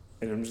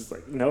 And I'm just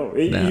like, no.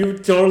 You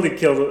totally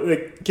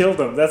killed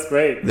them. That's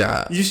great.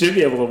 Yeah. You should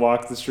be able to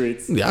walk the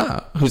streets.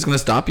 Yeah. Who's gonna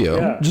stop you?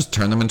 Yeah. Just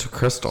turn them into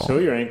crystal. Show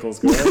your ankles,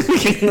 girl.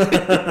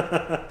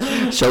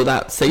 Show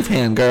that safe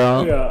hand,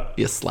 girl. Yeah.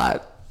 You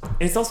slut.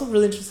 It's also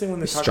really interesting when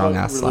they talk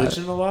about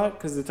religion a lot,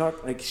 because they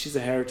talk like she's a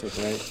heretic,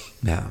 right?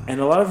 Yeah.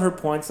 And a lot of her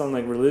points on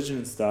like religion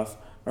and stuff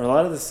are a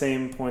lot of the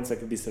same points that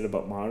could be said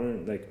about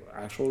modern like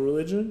actual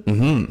religion.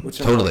 Mm-hmm. Which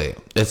totally,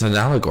 it's an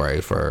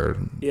allegory for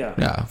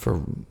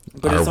for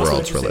but our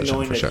world's religion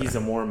knowing for sure. That he's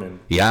a Mormon.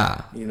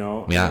 Yeah. And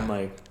I'm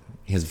like,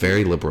 he has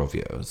very liberal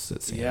views.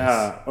 It seems.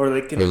 Yeah, or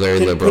like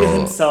very liberal. Put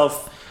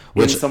himself.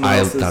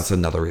 That's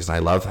another reason I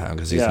love him,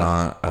 because he's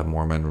not a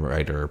Mormon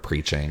writer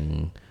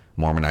preaching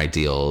Mormon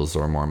ideals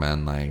or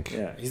Mormon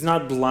he's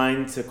not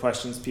blind to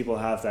questions people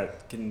have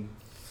that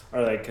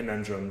are like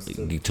conundrums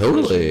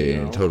totally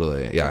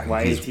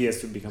why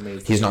atheists would become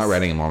atheists. He's not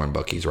writing a Mormon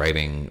book, he's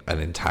writing an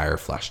entire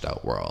fleshed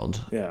out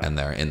world, and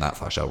there in that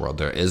fleshed out world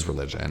there is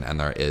religion and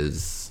there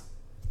is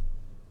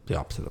the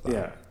opposite of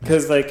that.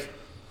 Because like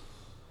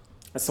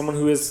as someone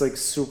who is like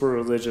super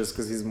religious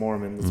because he's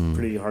Mormon, it's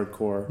pretty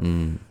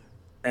hardcore.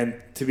 And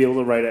to be able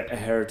to write a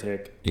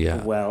heretic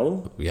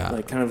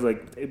like kind of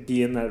like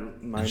be in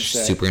that mindset.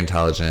 She's super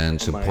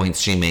intelligent. The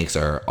points she makes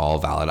are all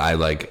valid. I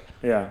like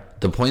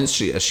the points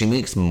she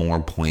makes more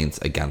points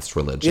against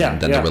religion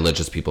than the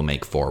religious people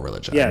make for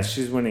religion. Yeah,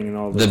 she's winning in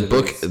all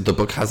the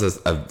book has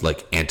a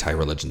like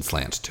anti-religion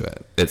slant to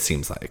it. It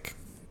seems like.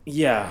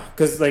 Yeah,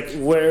 because like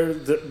where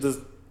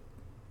the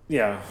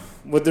Yeah,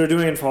 what they're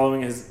doing and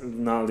following is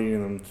not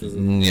leading them to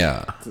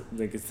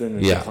like it's in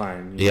a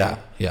decline. Yeah.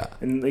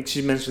 And like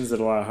she mentions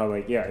it a lot, how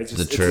like it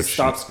just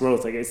stops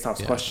growth, like it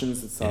stops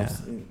questions, it stops.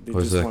 What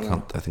was it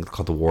called? I think it's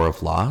called the War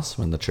of Loss,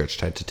 when the church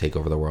tried to take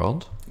over the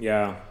world.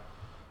 Yeah.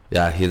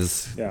 Yeah,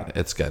 it's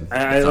good.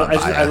 I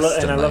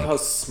love how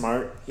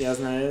smart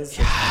Yasna is.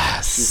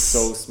 Yes, she's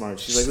so smart.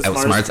 She's like the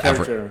smartest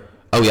character.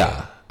 Oh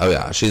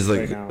yeah. She's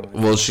like, right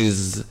now,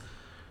 she's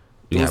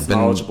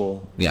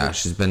knowledgeable. Yeah,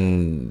 she's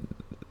been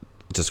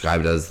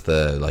described as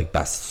the like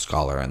best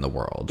scholar in the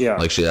world. Yeah,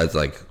 like she's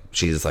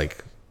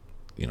like,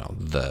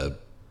 the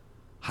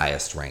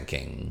highest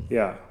ranking.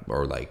 Yeah,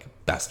 or like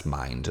best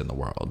mind in the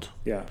world.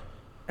 Yeah.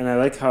 And I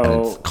like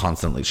how she's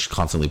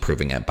constantly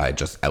proving it by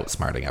just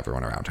outsmarting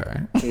everyone around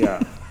her.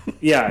 Yeah.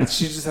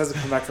 She just has to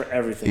come back for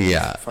everything.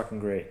 Yeah, it's fucking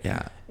great.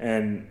 Yeah,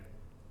 and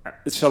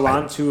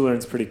Shallan too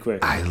learns pretty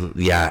quick. I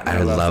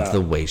love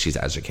the way she's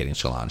educating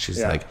Shallan.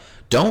 She's like,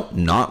 don't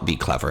not be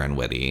clever and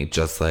witty.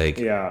 Just like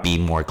be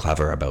more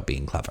clever about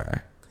being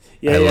clever.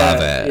 Yeah, I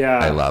love it. Yeah,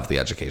 I love the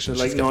education.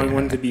 So, like knowing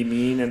when to be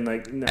mean and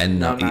like it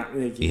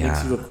makes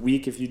you look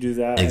weak if you do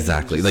that.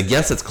 Exactly. Like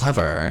yes, it's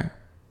clever,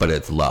 but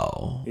it's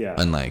low. Yeah.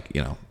 And like, I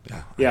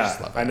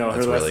know.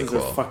 Her lessons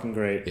are fucking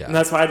great. Yeah. And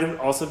that's why I didn't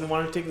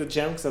want to take the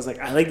gem, because I was like,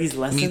 I like these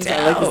lessons.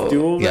 I like this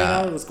duel right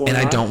now. What's going on?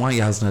 And I don't want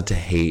Yasna to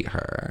hate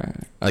her.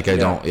 Like, I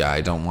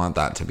don't want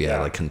that to be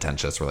a like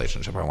contentious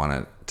relationship. I want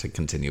it to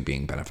continue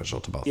being beneficial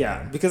to both of them.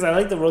 Yeah, because I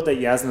like the road that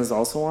Yasna is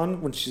also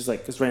on, when she's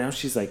like, because right now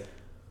she's like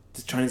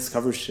just trying to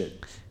discover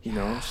shit.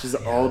 She's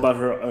all about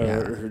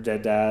her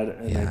dead dad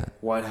and like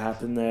what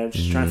happened there.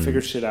 She's trying to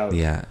figure shit out.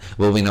 Yeah.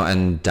 Well, we know,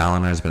 and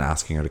Dalinar's been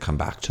asking her to come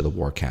back to the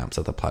war camps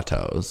at the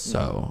plateaus.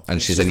 So, and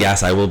she said,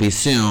 "Yes, I will be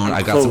soon.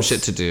 I got some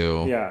shit to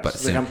do." Yeah, but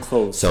soon. Like, I'm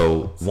close.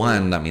 So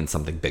one, that means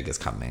something big is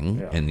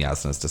coming in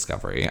Yasna's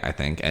discovery, I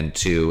think, and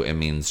two, it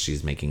means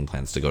she's making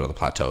plans to go to the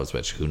plateaus,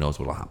 which who knows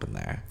what will happen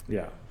there.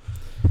 Yeah.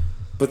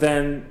 But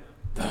then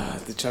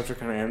the chapter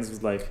kind of ends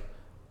with like,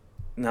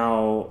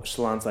 now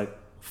Shallan's like,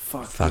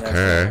 fuck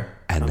her,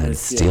 and then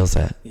steals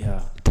it.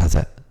 Yeah, does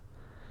it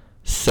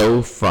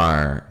so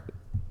far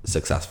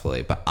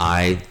successfully, but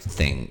I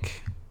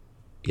think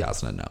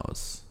Yasna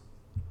knows.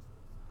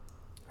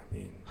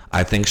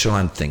 I think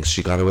Shallan thinks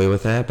she got away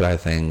with it, but I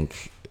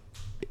think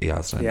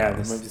Yasna knows. Yeah,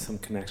 there might be some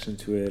connection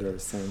to it or a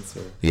sense,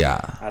 or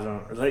I don't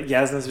know. Like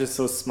Yasna's just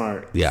so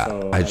smart. Yeah,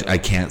 so I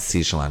can't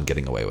see Shallan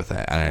getting away with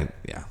it, and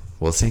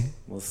we'll see.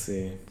 We'll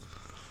see.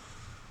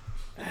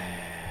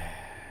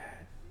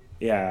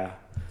 Yeah.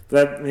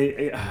 That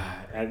made,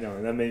 I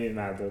know, that made me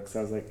mad though, because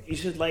I was like, you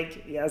should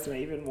like Yasna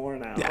even more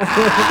now.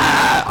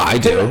 I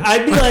do.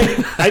 I'd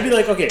be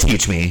like, okay,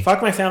 teach me.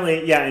 Fuck my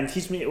family, and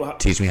teach me.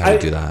 Teach me how to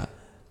do that.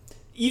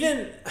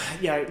 Even,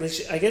 like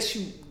I guess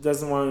she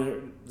doesn't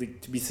want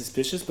to be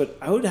suspicious, but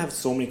I would have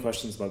so many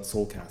questions about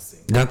soul casting.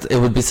 It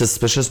would be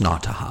suspicious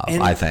not to have,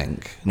 I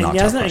think. And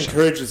Yasna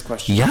encourages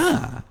questions.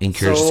 Yeah,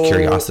 encourages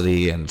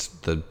curiosity and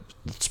the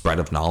spread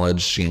of knowledge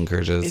she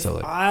encourages.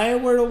 If I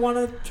were to want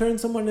to turn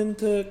someone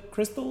into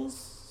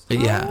crystals,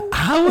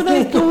 how would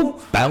I go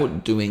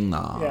about doing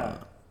that? Yeah,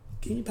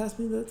 can you pass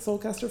me the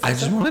soulcaster? I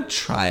just want to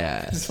try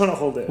it. I just want to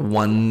hold it.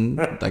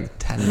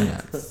 10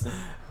 minutes.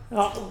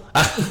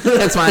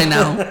 It's mine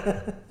now.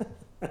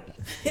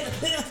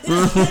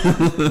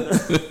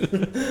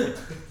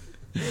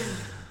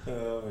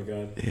 Oh my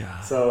god.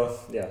 Yeah. So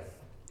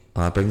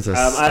Well, that brings us.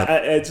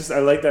 I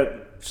like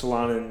that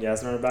Shallan and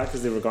Yasna are back,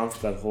 because they were gone for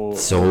that whole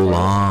so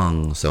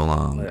long,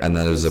 and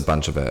then there's a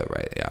bunch of it,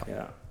 right?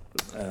 Yeah.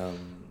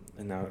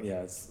 And now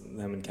it's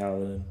them and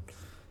Kaladin.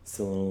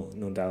 Still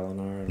no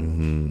Dalinar.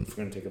 And we're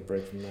gonna take a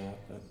break from that.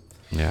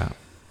 But.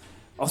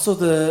 Also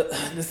the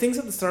things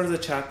at the start of the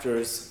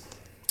chapters,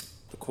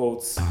 the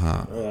quotes.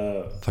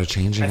 They're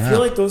changing. I feel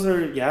like those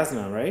are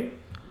Yasna, right?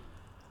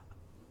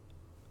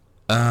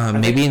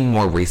 Maybe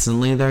more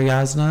recently they're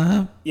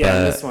Yasna.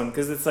 Yeah, this one,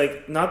 because it's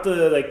like not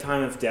the like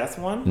time of death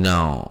one.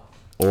 No,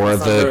 or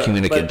the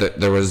communicate.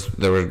 There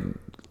were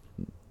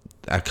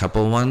a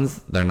couple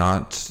ones. They're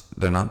not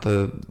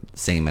the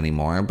same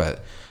anymore.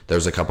 But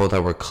there's a couple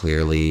that were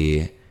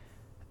clearly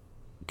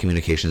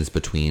communications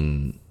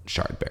between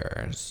shard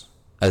bearers,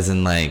 as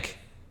in like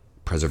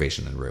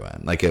preservation and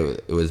ruin. Like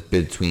it was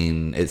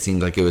between. It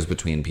seemed like it was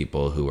between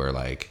people who were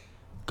like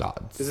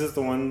gods. Is this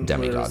the one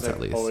demigods like at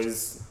least?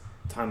 Always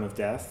time of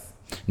death?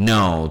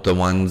 No, the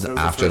ones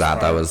after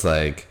that was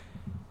like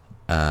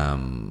I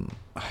don't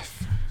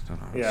know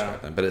how to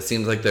describe them, but it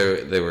seems like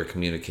they were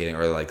communicating,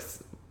 or like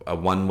a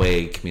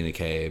one-way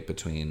communique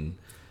between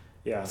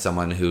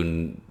someone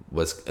who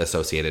was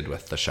associated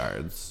with the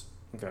shards,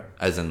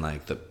 as in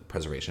like the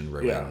preservation,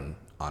 ruin,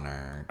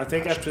 honor. I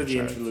think after the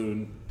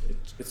interlude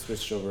it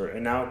switched over,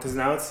 and now it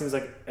seems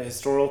like a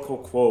historical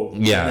quote,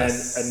 and then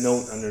a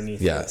note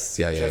underneath. I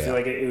feel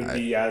like it would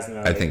be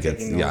Yasna. I think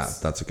it's notes.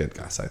 That's a good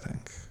guess. I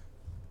think.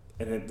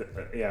 And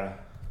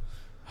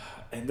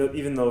and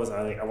even those,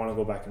 I want to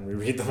go back and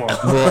reread them all.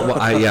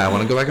 I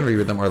want to go back and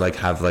reread them, or like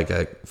have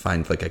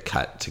find a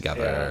cut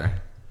together.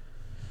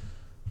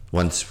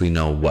 Once we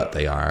know what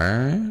they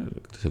are,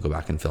 to go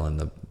back and fill in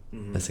the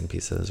missing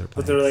pieces or blanks.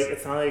 But they're like,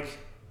 it's not like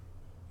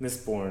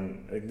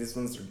Mistborn. Like these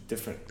ones are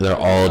different. They're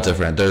all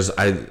different.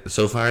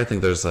 So far I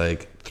think there's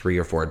like 3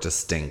 or 4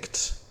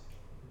 distinct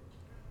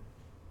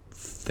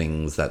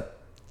things that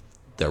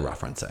they're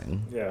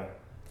referencing. Yeah.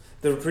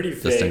 They're pretty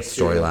vague. Distinct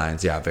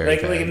storylines. Yeah, very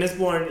vague. Like in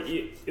Mistborn,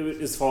 it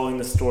is following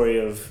the story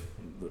of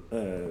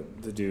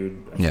the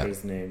dude. I forget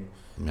his name.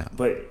 Yeah.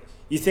 But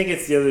you think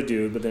it's the other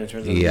dude, but then it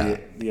turns out to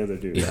be the other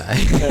dude. Yeah.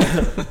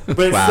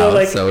 But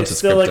it's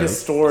still like a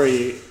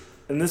story.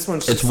 And this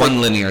one's just one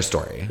linear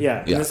story. Yeah.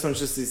 And this one's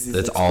just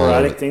these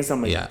sporadic things.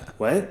 I'm like,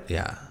 what?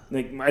 Yeah.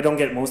 Like, I don't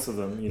get most of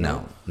them, you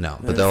know? No.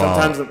 But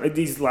sometimes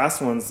these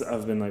last ones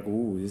I've been like,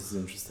 ooh, this is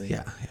interesting.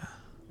 Yeah.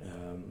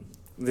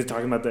 They're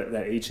talking about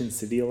that ancient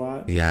city a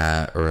lot.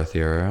 Yeah,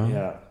 Urithiru.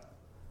 Yeah.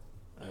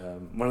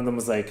 One of them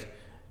was like,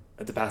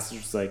 the passage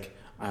was like,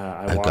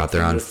 I got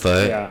there on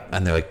foot. Yeah.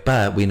 And they're like,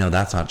 but we know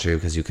that's not true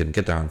because you couldn't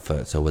get there on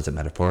foot. So was it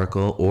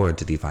metaphorical or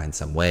did he find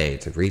some way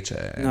to reach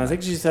it? No, I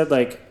think she said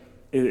like,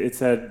 it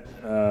said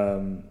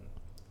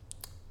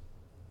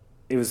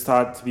it was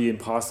thought to be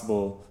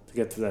impossible to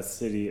get to that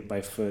city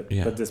by foot,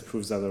 but this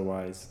proves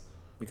otherwise.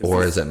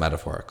 Or is it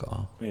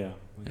metaphorical? Yeah,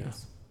 I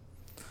guess.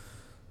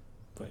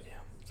 But yeah,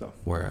 so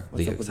where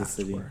the exact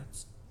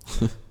words.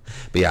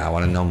 But yeah, I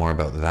want to know more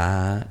about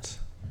that.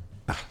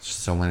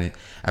 So many.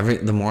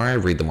 The more I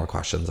read, the more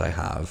questions I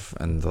have,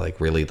 and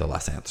like really, the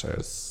less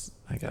answers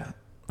I get.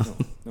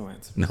 No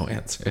answers. No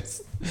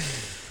answers.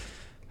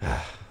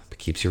 But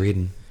keeps you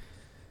reading.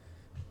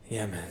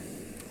 Yeah, man.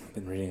 I've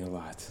been reading a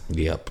lot.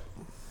 Yep.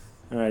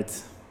 All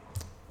right.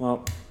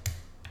 Well,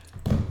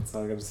 that's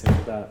all I got to say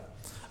for that.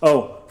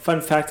 Oh, fun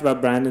fact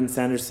about Brandon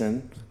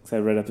Sanderson, because I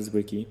read up his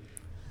wiki.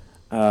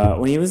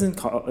 When he was in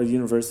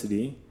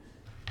university,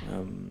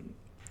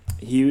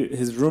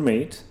 his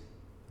roommate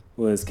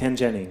was Ken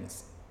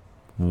Jennings.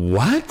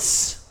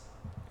 What?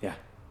 Yeah.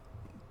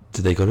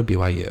 Did they go to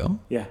BYU?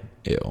 Yeah.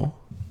 Ew.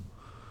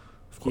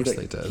 Of course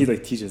they did. He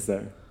teaches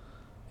there.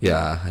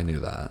 Yeah, I knew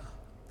that.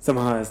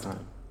 Somehow he has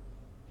time.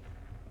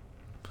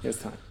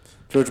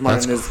 George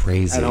Martin is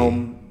crazy. At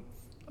home.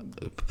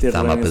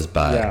 Thumb up his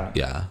butt.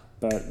 Yeah.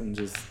 Butt and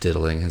just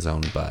diddling his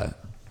own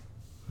butt.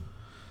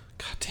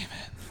 God damn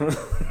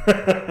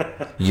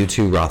it. You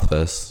too,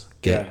 Rothfuss.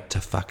 Get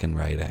to fucking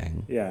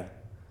writing. Yeah.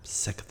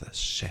 Sick of this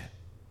shit.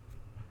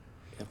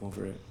 I'm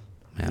over it.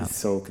 Yeah. He's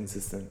so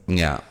consistent.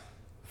 Yeah.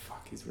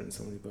 Fuck, he's written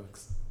so many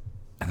books.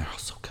 And they're all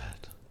so good.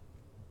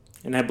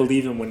 And I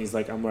believe him when he's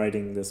like, I'm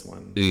writing this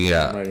one.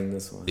 Yeah. I'm writing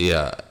this one.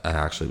 Yeah.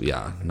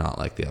 Not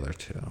like the other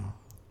two.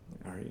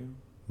 Are you?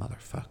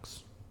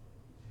 Motherfucks.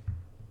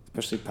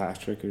 Especially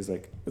Patrick, who's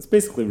like, it's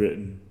basically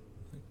written.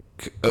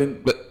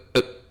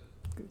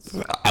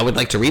 I would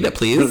like to read it,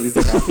 please.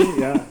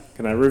 Yeah.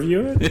 Can I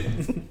review it?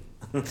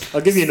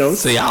 I'll give you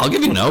notes. So yeah, I'll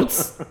give you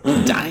notes.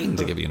 I'm dying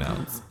to give you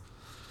notes.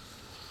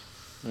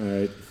 All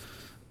right.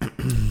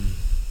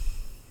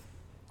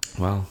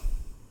 Well.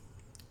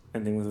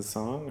 Ending with a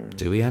song? Or?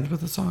 Do we end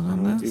with a song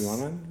on this? Do you want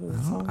to end with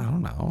a song? I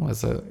don't know.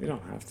 Is it? You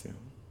don't have to. Do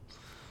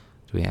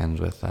we end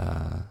with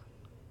a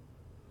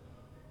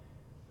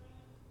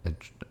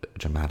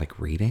dramatic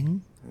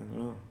reading? I don't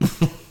know.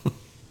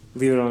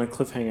 Leave it on a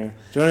cliffhanger.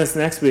 Join us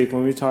next week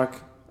when we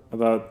talk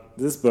about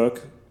this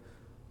book,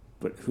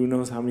 but who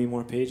knows how many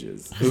more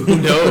pages? Who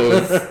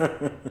knows?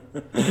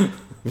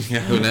 Yeah,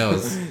 who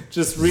knows?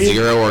 Just read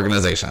 0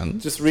 organization.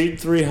 Just read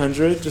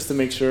 300 just to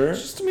make sure.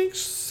 Just to make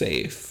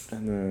safe.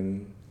 And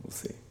then we'll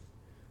see.